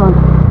को सामान?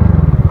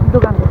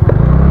 दोकानको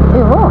ए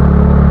हो,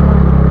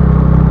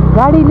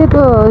 गाडीले त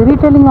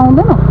रिटेलिङ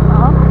आउँदैन।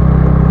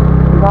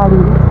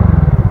 गाडीले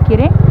के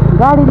रे?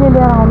 गाडीले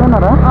लिएर आउँदैन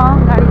र?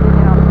 गाडीले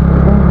लिएर आउँछ।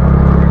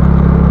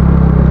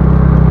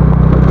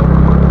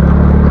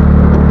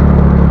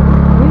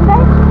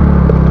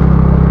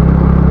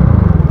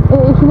 ए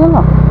एकछिन ल,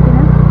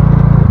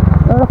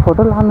 एउटा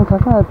फोटो लानु छ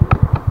क्या।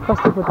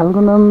 कस्तो फोटो?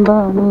 फाल्गुनन्द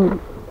अनि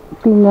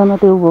 3 जना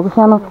त्यो भएको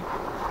सानो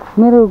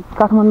मेरो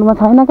काठमाडौँमा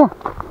छैन क्या।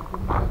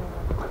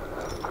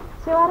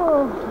 सेवारो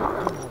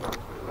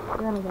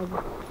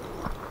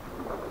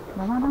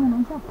धमाधम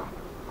हुनुहुन्छ।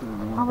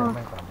 अब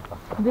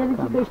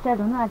बेलुकीको स्टार्ट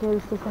हुनु आँट्यो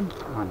स्टेसन।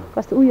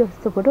 कस्तो उयो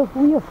जस्तो फोटो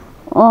उयो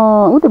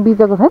ऊ त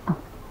बिचको छ त,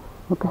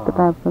 हो त्यस्तो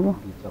टाइपको क्या।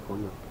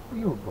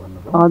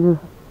 हजुर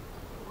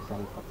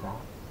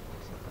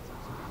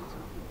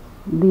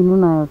दिनु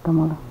न एउटा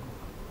मलाई।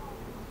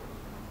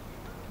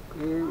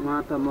 ए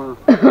उहाँ त म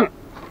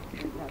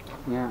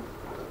यहाँ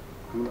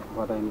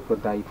बधाईको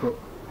दाइको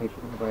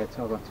आइपुग्नु भएछ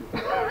भन्छु।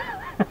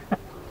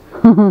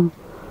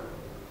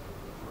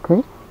 खै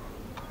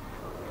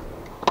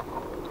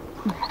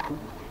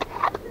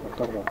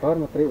भर्खर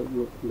मात्रै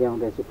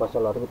ल्याउँदैछु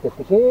पसलहरू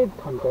त्यत्तिकै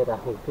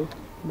थन्काइराखेको छु।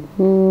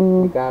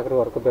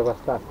 गाग्रोहरूको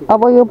व्यवस्था अस्ति।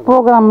 अब यो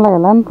प्रोग्रामलाई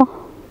होला नि त।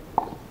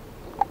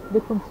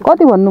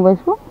 कति भन्नुभयो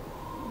यसको?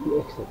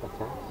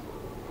 150।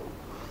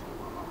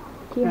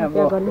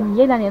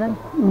 यही लाने होला नि।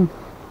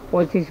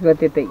 25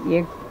 गते त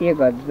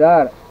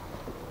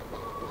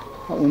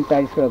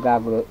 1039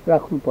 गाग्रो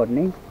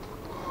राख्नुपर्ने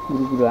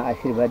गुरुको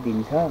आशीर्वाद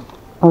दिन्छ।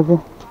 हजुर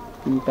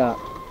अन्त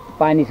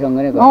पानीसँग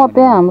नै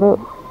त्यहाँ हाम्रो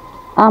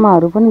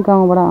आमाहरू पनि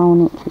गाउँबाट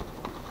आउने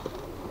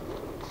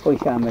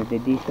पैसा हामीले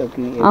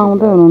दिइसक्यौँ।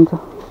 आउँदै हुनुहुन्छ।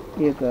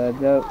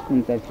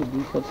 1049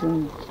 दिइसक्यौँ।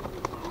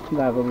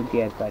 गाग्रो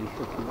तयार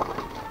पारिसक्यौँ।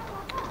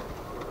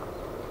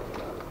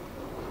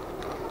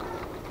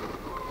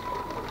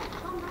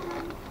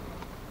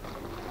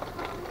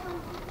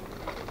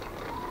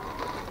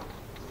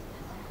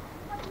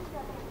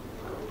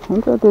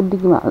 हुन्छ त्यो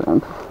डिकीमा हाल्दा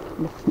हुन्छ।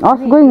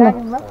 हस् गइङ न।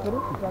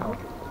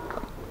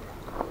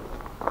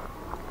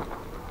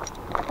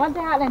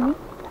 कति हाल्यो नि?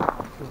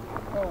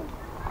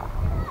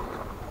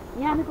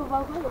 यहाँको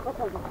बाउको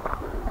पछाडि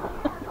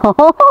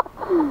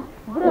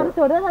बुढोहरू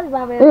छोडेर नि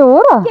बाबा। ए हो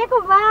र? केको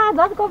बा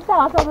झन् कोप्सा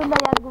हँसाउनु ल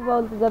यहाँको बाउ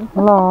त झन्।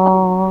 ल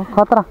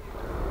खतरा।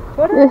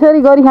 यसरी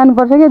गरी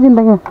खानुपर्छ क्या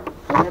जिन्दगीमा।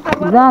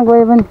 जहाँ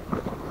गए पनि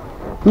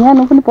यहाँ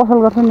पनि पसल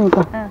गर्छ नि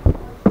उता।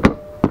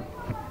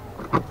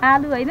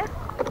 आलु होइन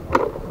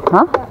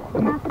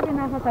नाच्ने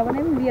नाच्छ छ भने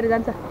पनि लिएर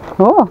जान्छ।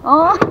 हो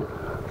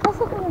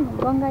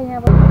गङ्गा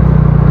यहाँबाट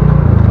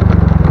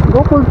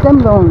गोकुल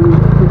चेम्बङ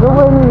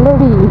गोकुल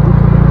लेडी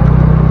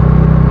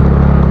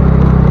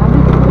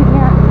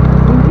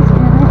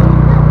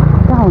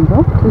कहाँ हुन्छ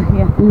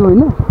यो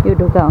होइन? यो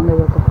ढोका आउँदै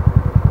गएको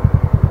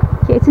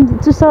के एकछिन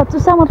चुस्सा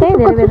चुस्सा मात्रै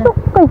धेरै बेला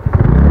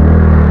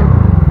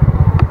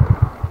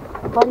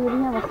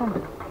यहाँ बस्छ नि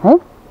है।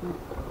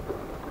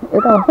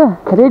 यता बस्छ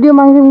रेडियो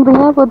माग्छौँ त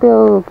यहाँको त्यो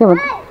के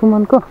भन्छ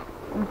सुमनको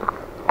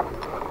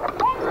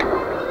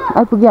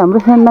आइपुग्यो हाम्रो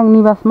सेन्दाङ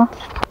निवासमा।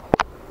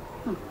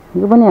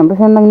 यो पनि हाम्रो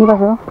सेन्दाङ निवास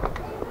हो।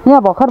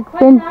 यहाँ भर्खर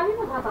पेन्ट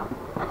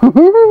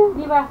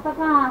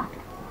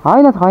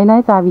होइन छैन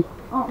है चाबी।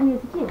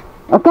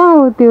 कहाँ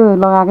हो त्यो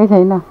लगाएकै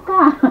छैन।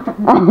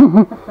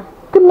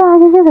 त्यो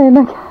लागेकै छैन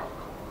क्या।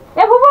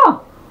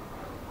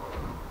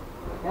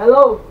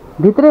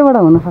 भित्रैबाट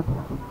हुनसक्छ।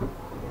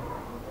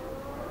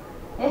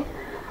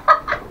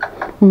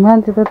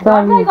 मान्छे त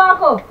चाबी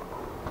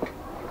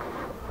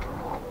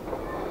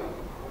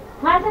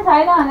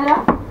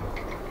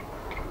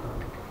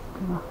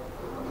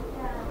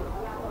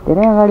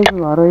धेरै अगाडिको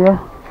घर हो यो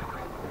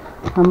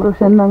हाम्रो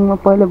सेन्दाङमा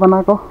पहिले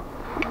बनाएको।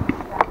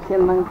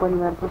 सेलमाङ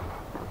परिवारको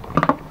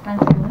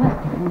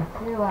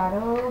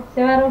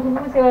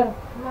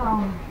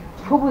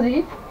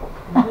फुपूजी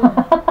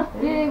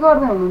के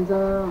गर्दै हुनुहुन्छ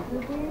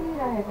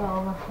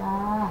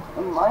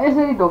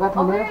यसरी ढोका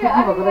थुनेर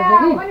फेरि भएको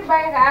रहेछ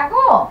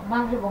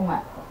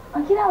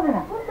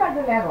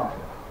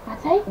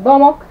कि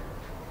दमक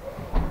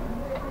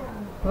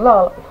ल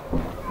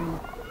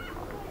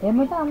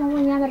हेर्नु त आमा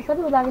यहाँनिर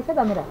सबै उदाएको छ त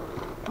मेरा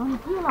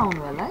के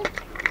लाउनु होला है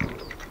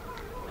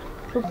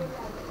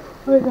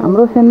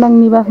हाम्रो सेन्दाङ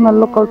निवासमा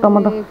लोकल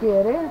टमाटर के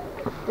अरे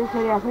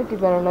त्यसरी आफै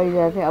टिपेर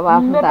लैजाएको थिएँ अब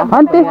आफ्नो त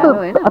अनि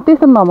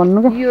त्यस्तो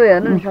नभन्नु क्या यो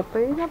हेर्नु नि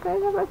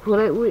सबै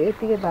फुलै ऊ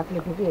यतिकै बाक्लो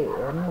थियो कि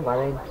हेर्नु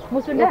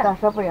भएन यता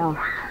सबै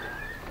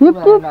यो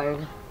के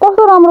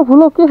कस्तो राम्रो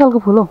फुल हो के खालको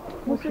फुल हो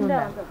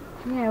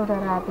यहाँ एउटा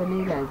रातो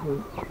लिइरहेको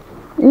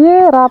छु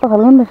ए रातो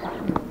खालको नि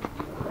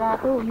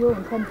रातो यो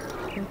हुन्छ नि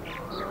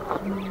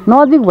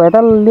नजिक भए त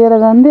लिएर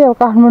जान्थेँ अब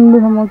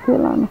काठमाडौँसम्म के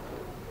लानु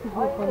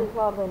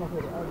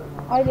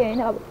अहिले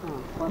होइन अब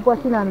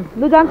पछि लानु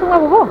लु जान्छौँ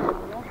अब हो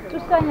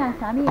चुस्छ यहाँ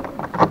हामी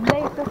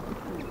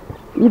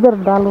इधर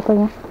डालो त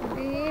यहाँ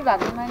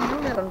भाग्यमा नि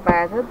मेरो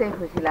पाएको छ त्यही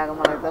खुसी लाग्यो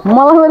मलाई त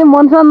मलाई पनि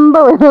मन शान्त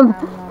भइरहन्छ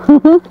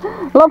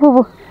ल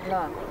फुपू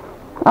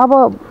अब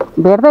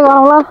भेट्दै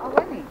गरौँला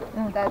अब नि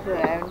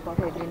दाजुहरू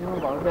पठाइदिनु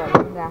भाउजूहरू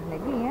पनि राख्ने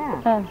कि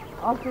यहाँ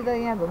अस्ति त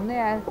यहाँ घुम्दै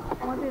आयो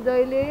म चाहिँ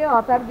जहिले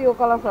हतार दियो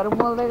कलर्सहरू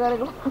मोल्दै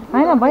गरेको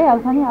होइन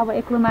भइहाल्छ नि अब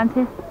एक्लो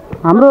मान्छे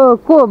हाम्रो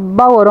को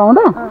बाउहरू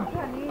आउँदा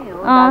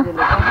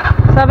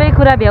सबै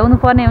कुरा भ्याउनु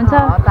पर्ने हुन्छ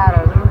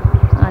हतारहरू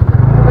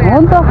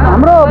हुन्छ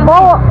हाम्रो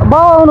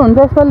बाउ आउनुहुन्छ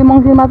यसपालि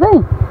मङ्सिरमा चाहिँ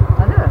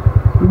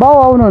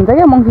बाउ आउनुहुन्छ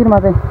क्या मङ्सिरमा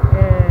चाहिँ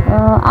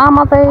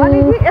आमा चाहिँ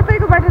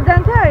यतैको बाटो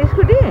जान्छ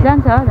स्कुटी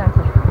जान्छ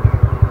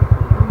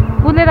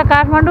कुदेर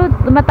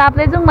काठमाडौँमा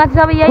ताप्दै जाउँ माथि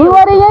सबै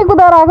फुलबारी यहीँ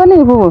कुदाएर आएको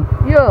नि फुपू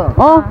यो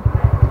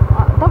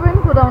तपाईँ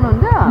पनि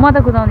कुदाउनुहुन्छ म त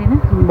कुदाउँदिनँ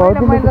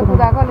मैले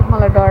कुदाएको अलिक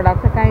मलाई डर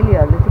लाग्छ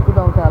काइलीहरूले चाहिँ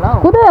कुदाउँछ होला हौ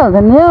कुदाइहाल्छ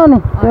नि हो नि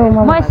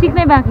म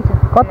सिक्नै बाँकी छ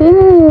कति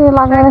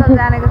लाग्दैन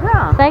जानेको छ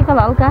साइकल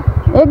हल्का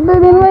एक दुई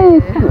दिनमै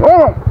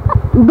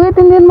दुई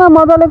तिन दिनमा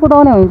मजाले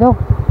कुदाउने हुन्छ हौ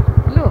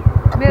लु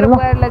मेरो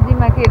बुहारीलाई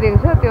जिम्मा के दिएको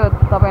छ त्यो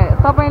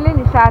तपाईँले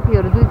नि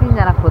साथीहरू दुई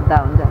तिनजना खोज्दा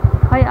हुन्छ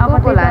खै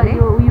अब लाने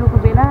उयोको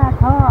बेला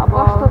छ अब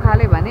कस्तो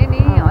खाले भने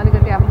नि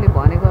अलिकति आफूले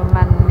भनेको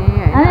मान्ने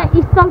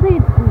होइन स्थल चाहिँ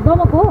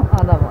दमक हो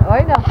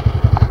होइन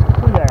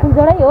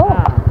फुलझडै हो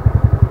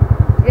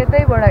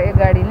यतैबाट एक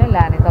गाडी नै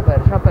लाने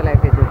तपाईँहरू सबैलाई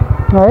त्यो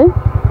है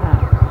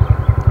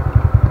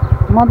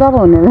मजाको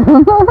हुने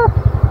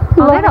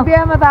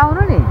बिहामा त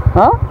आउनु नि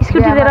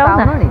स्कुटी लिएर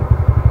आउनु नि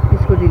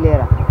स्कुटी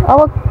लिएर अब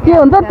के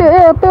हुन्छ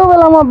त्यो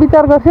बेला म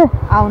विचार गर्छु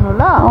आउनु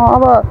ल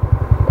अब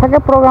ठ्याक्कै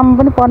प्रोग्राम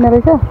पनि पर्ने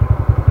रहेछ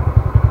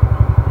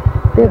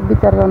त्यो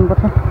विचार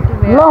गर्नुपर्छ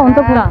ल हुन्छ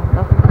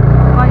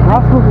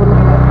हस् फुल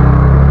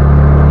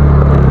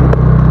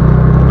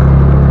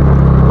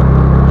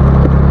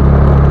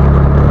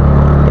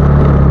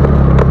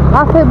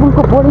आफै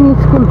बुलको बोर्डिङ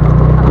स्कुल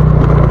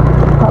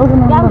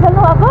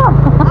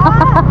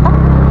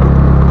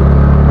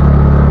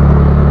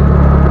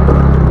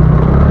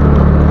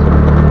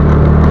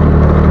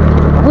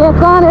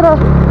कहाँनिर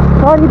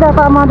सरिता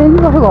तामादेखि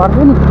कसो घर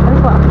थियो नि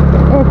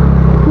ए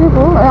के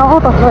हो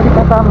त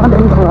सरिता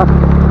तामादेखिको घर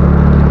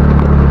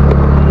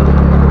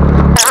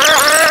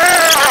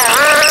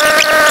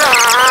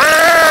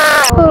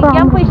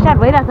क्याम्पको स्टार्ट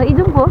भइरहेको छ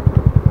इजुङको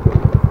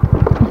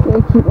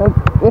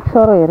एक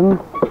सरो हेर्नु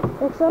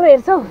एक सरो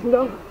हेर्छौ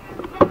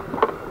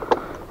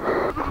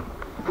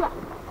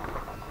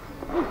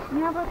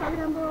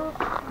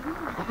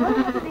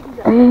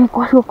ए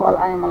कसको कल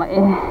आयो मलाई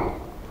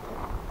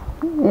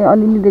ए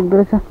अलिअलि देख्दो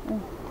रहेछ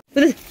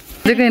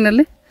देखेँ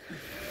यिनीहरूले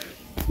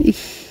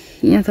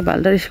यहाँ छ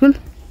भाल्डर स्कुल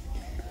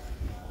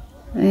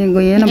यहाँ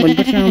गएन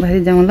भोलिपर्सि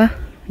आउँदाखेरि जाउँला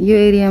यो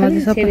एरियामा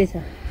चाहिँ सबै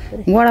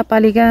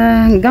वडापालिका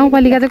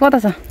गाउँपालिका चाहिँ कता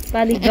छ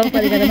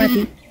गाउँपालिका त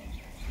माथि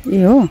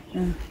ए हो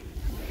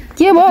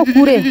के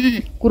भयो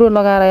कुरो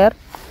लगाएर यार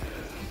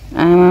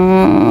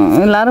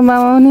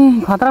लारुबामा पनि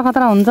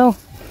खतरा हुन्छ हौ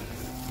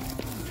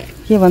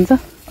के भन्छ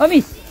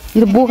अमिस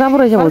यो बोका पो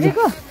रहेछ भाउजू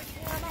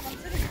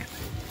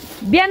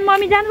बिहान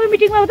मम्मी जानु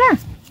मिटिङमा उता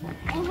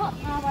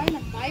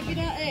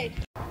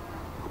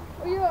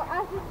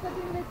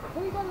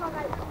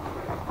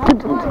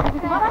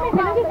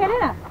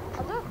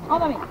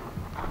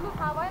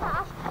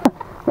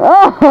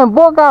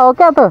बोका हो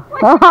क्या त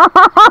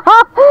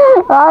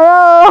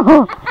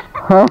आयो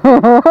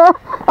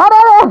अरे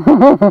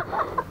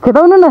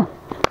खेताउनु न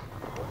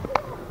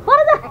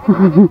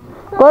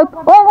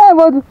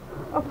भाउजू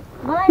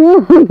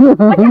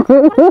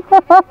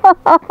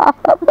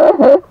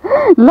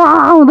ला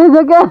आउँदैछ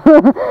क्या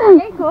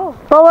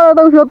तपाईँलाई त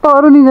उसको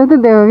तरुनी जस्तै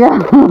दिएको क्या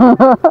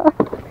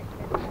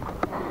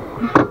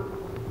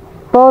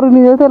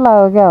तरुनी जस्तै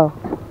लाग्यो क्या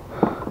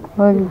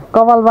हो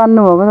कपाल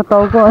बान्नु भएको छ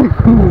टाउको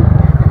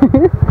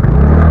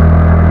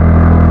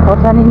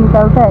खोर्सानी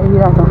निकाल्छ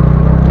हिँडिरहेको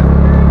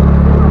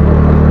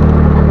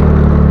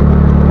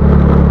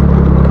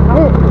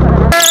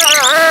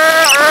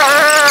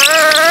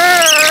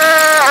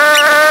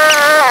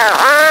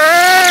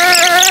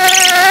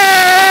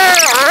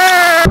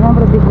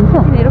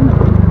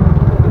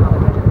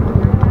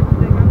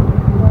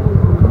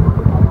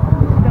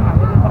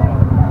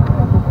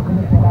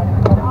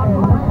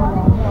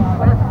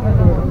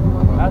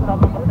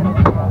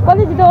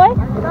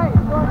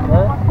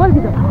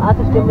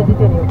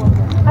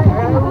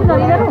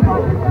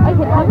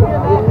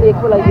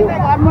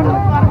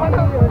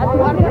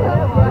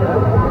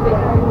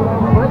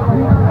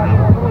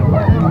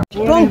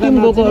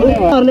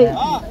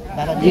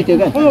जित्यो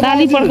क्या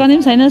ताली पड्काउने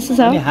पनि छैन जस्तो छ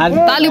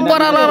ताली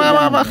पर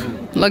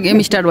ल गेम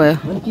स्टार्ट भयो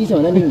के छ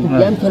भने नि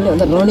गेम खेल्ने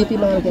भन्दा रणनीति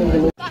लगाएर गेम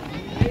खेल्ने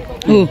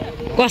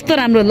कस्तो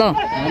राम्रो ल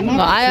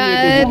आयो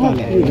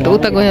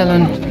उता गइहाल्यो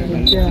नि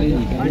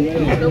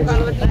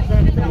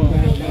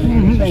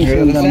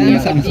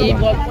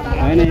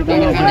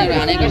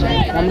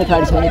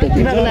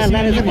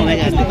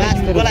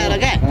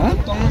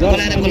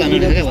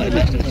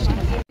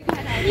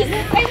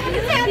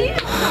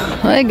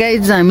है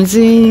गाइज हामी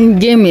चाहिँ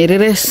गेम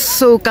हेरेर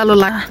यसो उकालो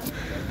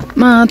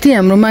माथि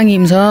हाम्रो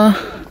माङिम छ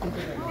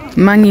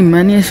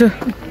माङिममा नि यसो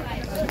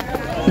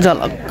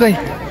झलक्कै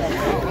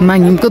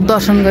माङिमको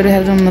दर्शन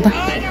गरिहाल्छौँ न त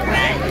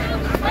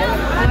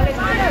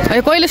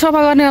कहिले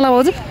सफा गर्ने होला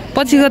भाउजू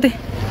 25 गते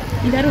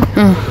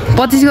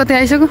 25 गते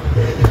आइसक्यो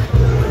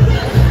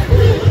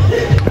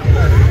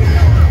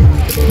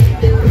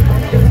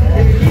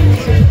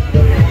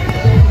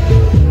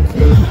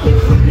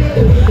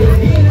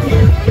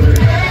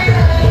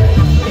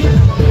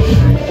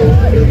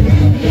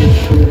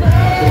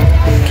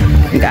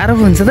गाह्रो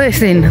हुन्छ त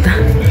यस्तै हिँड्न त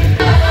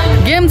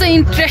गेम चाहिँ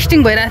इन्ट्रेस्टिङ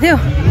भइरहेको थियो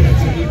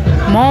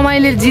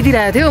ममाइले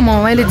जितिरहेको थियो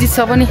ममाइले जित्छ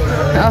पनि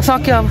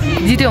सक्यो अब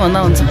जित्यो भन्दा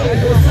हुन्छ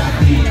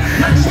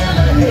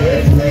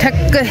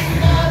ठ्याक्कै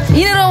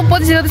यिनीहरू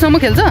 25 गतिसम्म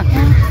खेल्छ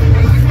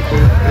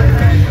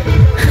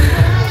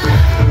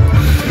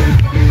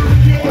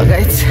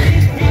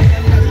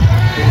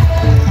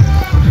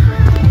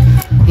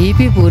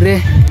हिपी भुरे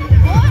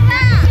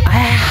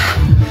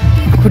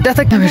खुट्टा त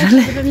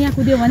क्यामेराले यहाँ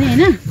कुद्यो भने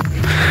हैन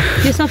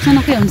त्यो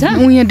सबसँगकै हुन्छ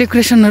यहाँ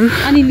डेकोरेसनहरू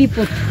अनि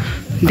लिपोट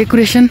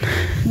डेकोरेसन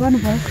गर्नु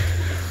पर्यो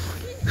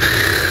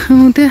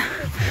त्यहाँ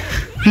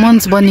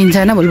मञ्च बनिन्छ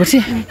हैन भोलिपर्सि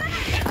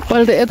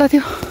पहिला त यता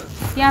थियो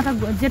त्यहाँ त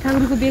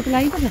जेठागुरुको बेको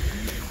लागि त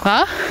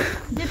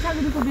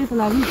जेठागुरुको बेको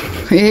लागि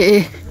ए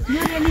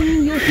यो रेलिङ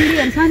यो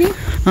सिडीहरु छ नि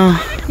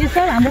त्यो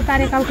सब हाम्रो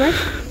कार्यकालको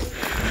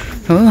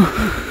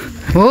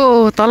हो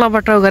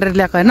तलबाट गरेर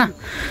ल्याएको हैन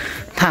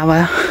थाहा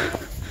भयो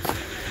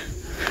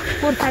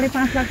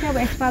 4.5 लाख अब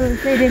एक्सपाल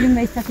चाहिँ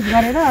रेलिङलाई स्थापित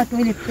गरेर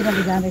टोयलेटतिर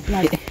जाँदैछ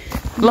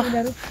ल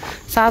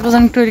 7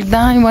 बजेको टोयलेट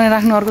दामी बनाएर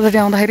राख्नु अर्को जति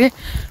आउँदाखेरि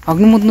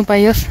हग्नु मुत्नु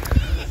पाइयोस्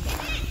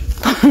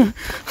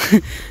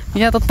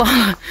यहाँ त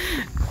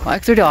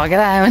एकचोटि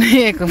हगेर आयो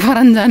भने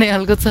परान जाने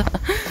खालको छ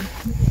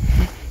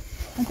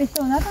त्यस्तो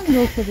हुँदा त नि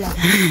रोकसोक लाग्छ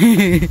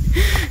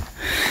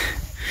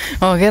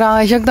हगेर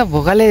आइसक्दा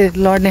भोकाले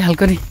लड्ने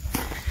खालको नि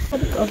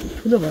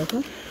ठुलो भयो त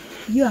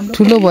यो हाम्रो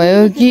ठुलो भयो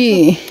कि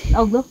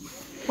अग्लो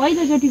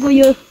पहिलोचोटिको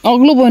यो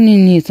अग्लो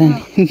बनिने छ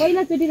नि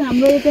पहिलोचोटिको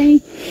हाम्रो यो चाहिँ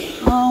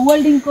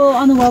वेल्डिङको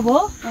अनुभव हो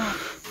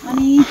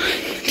अनि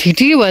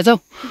ठिकै भएछ हौ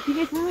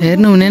ठिकै छ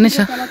हेर्नु हुने नै छ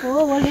तलको हो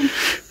वेल्डिङ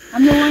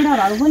हाम्रो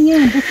वेल्डरहरू पनि यही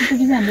हुन्छ त्यसपछि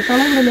चाहिँ हामीले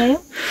तलबाट ल्यायो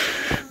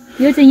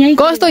यो चाहिँ यही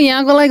कस्तो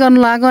यहाँको लागि गर्नु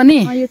लाग्यो नि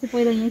यो चाहिँ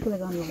पहिला यहीँको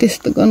लागि गर्नु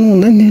त्यस्तो गर्नु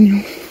हुँदैन थियो नि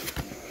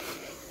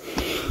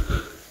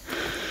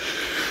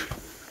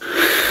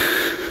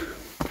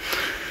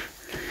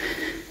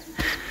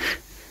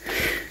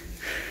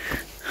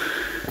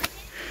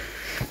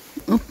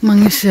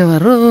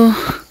Mangisevaro,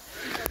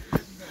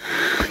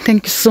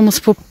 thank you so much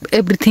for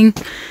everything.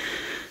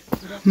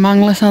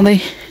 Mangla सधैँ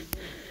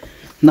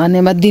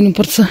धन्यवाद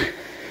दिनुपर्छ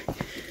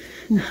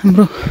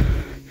हाम्रो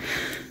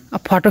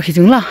अब फोटो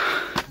खिचौँ ल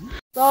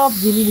सब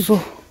झिलिलीको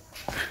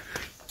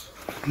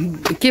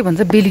के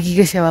भन्छ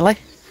बेलुकीको सेवालाई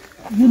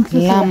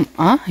लाम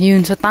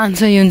युन्छ तान्छ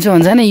युन्छ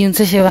भन्छ नि युन्छ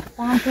सेवा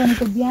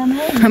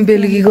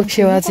बेलुकीको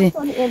सेवा चाहिँ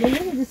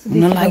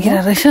हुन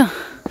लागिरहेको रहेछ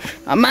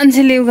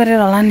मान्छेले उ गरेर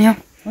होला नि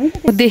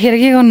देखेर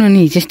के गर्नु नि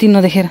हिजोस्ती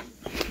नदेखेर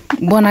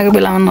बनाएको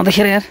बेलामा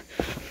नदेखेर यार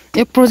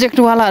यो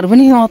प्रोजेक्टवालाहरू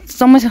पनि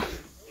अचम्मै छ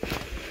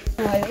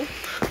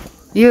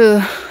यो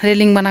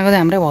रेलिङ बनाएको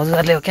चाहिँ हाम्रै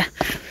भाउजूहरूले हो क्या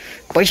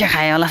पैसा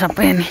खायो होला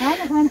सबै नि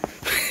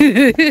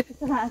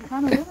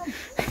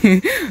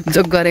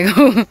जोक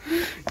गरेको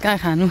कहाँ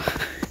खानु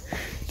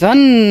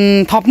झन्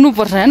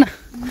थप्नुपर्छ होइन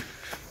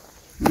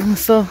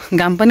सो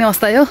घाम पनि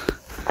अस्तायो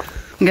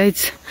गाइज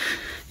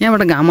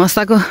यहाँबाट घाम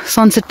अस्ताको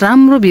सनसेट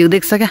राम्रो भ्यू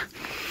देख्छ क्या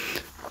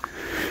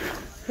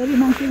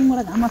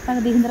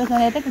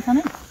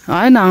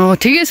होइन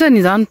ठिकै छ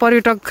नि झन्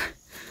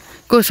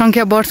पर्यटकको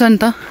सङ्ख्या बढ्छ नि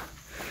त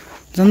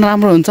झन्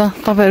राम्रो हुन्छ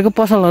तपाईँहरूको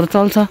पसलहरू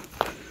चल्छ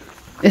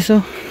यसो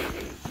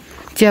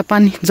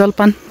चियापानी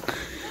जलपान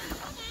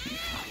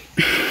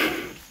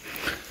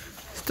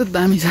यस्तो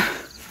दामी छ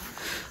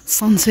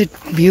सनसेट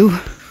भ्यू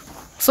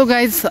सो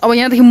गाइज अब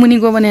यहाँदेखि मुनि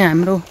गयो भने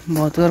हाम्रो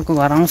भाउजूहरूको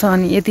घर आउँछ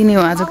अनि यति नै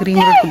हो आजको रिङ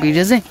रोडको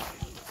भिडियो चाहिँ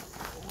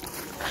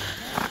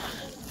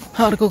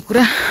अर्को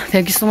कुरा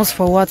thank you so much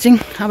for watching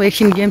अब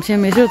एकछिन गेम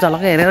सेम यसो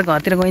झलक्क हेरेर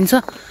घरतिर गइन्छ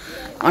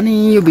अनि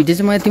यो भिडियो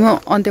चाहिँ म यतिमा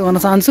अन्त्य गर्न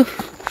चाहन्छु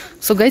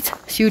so guys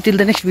see you till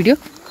the next video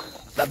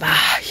by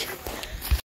by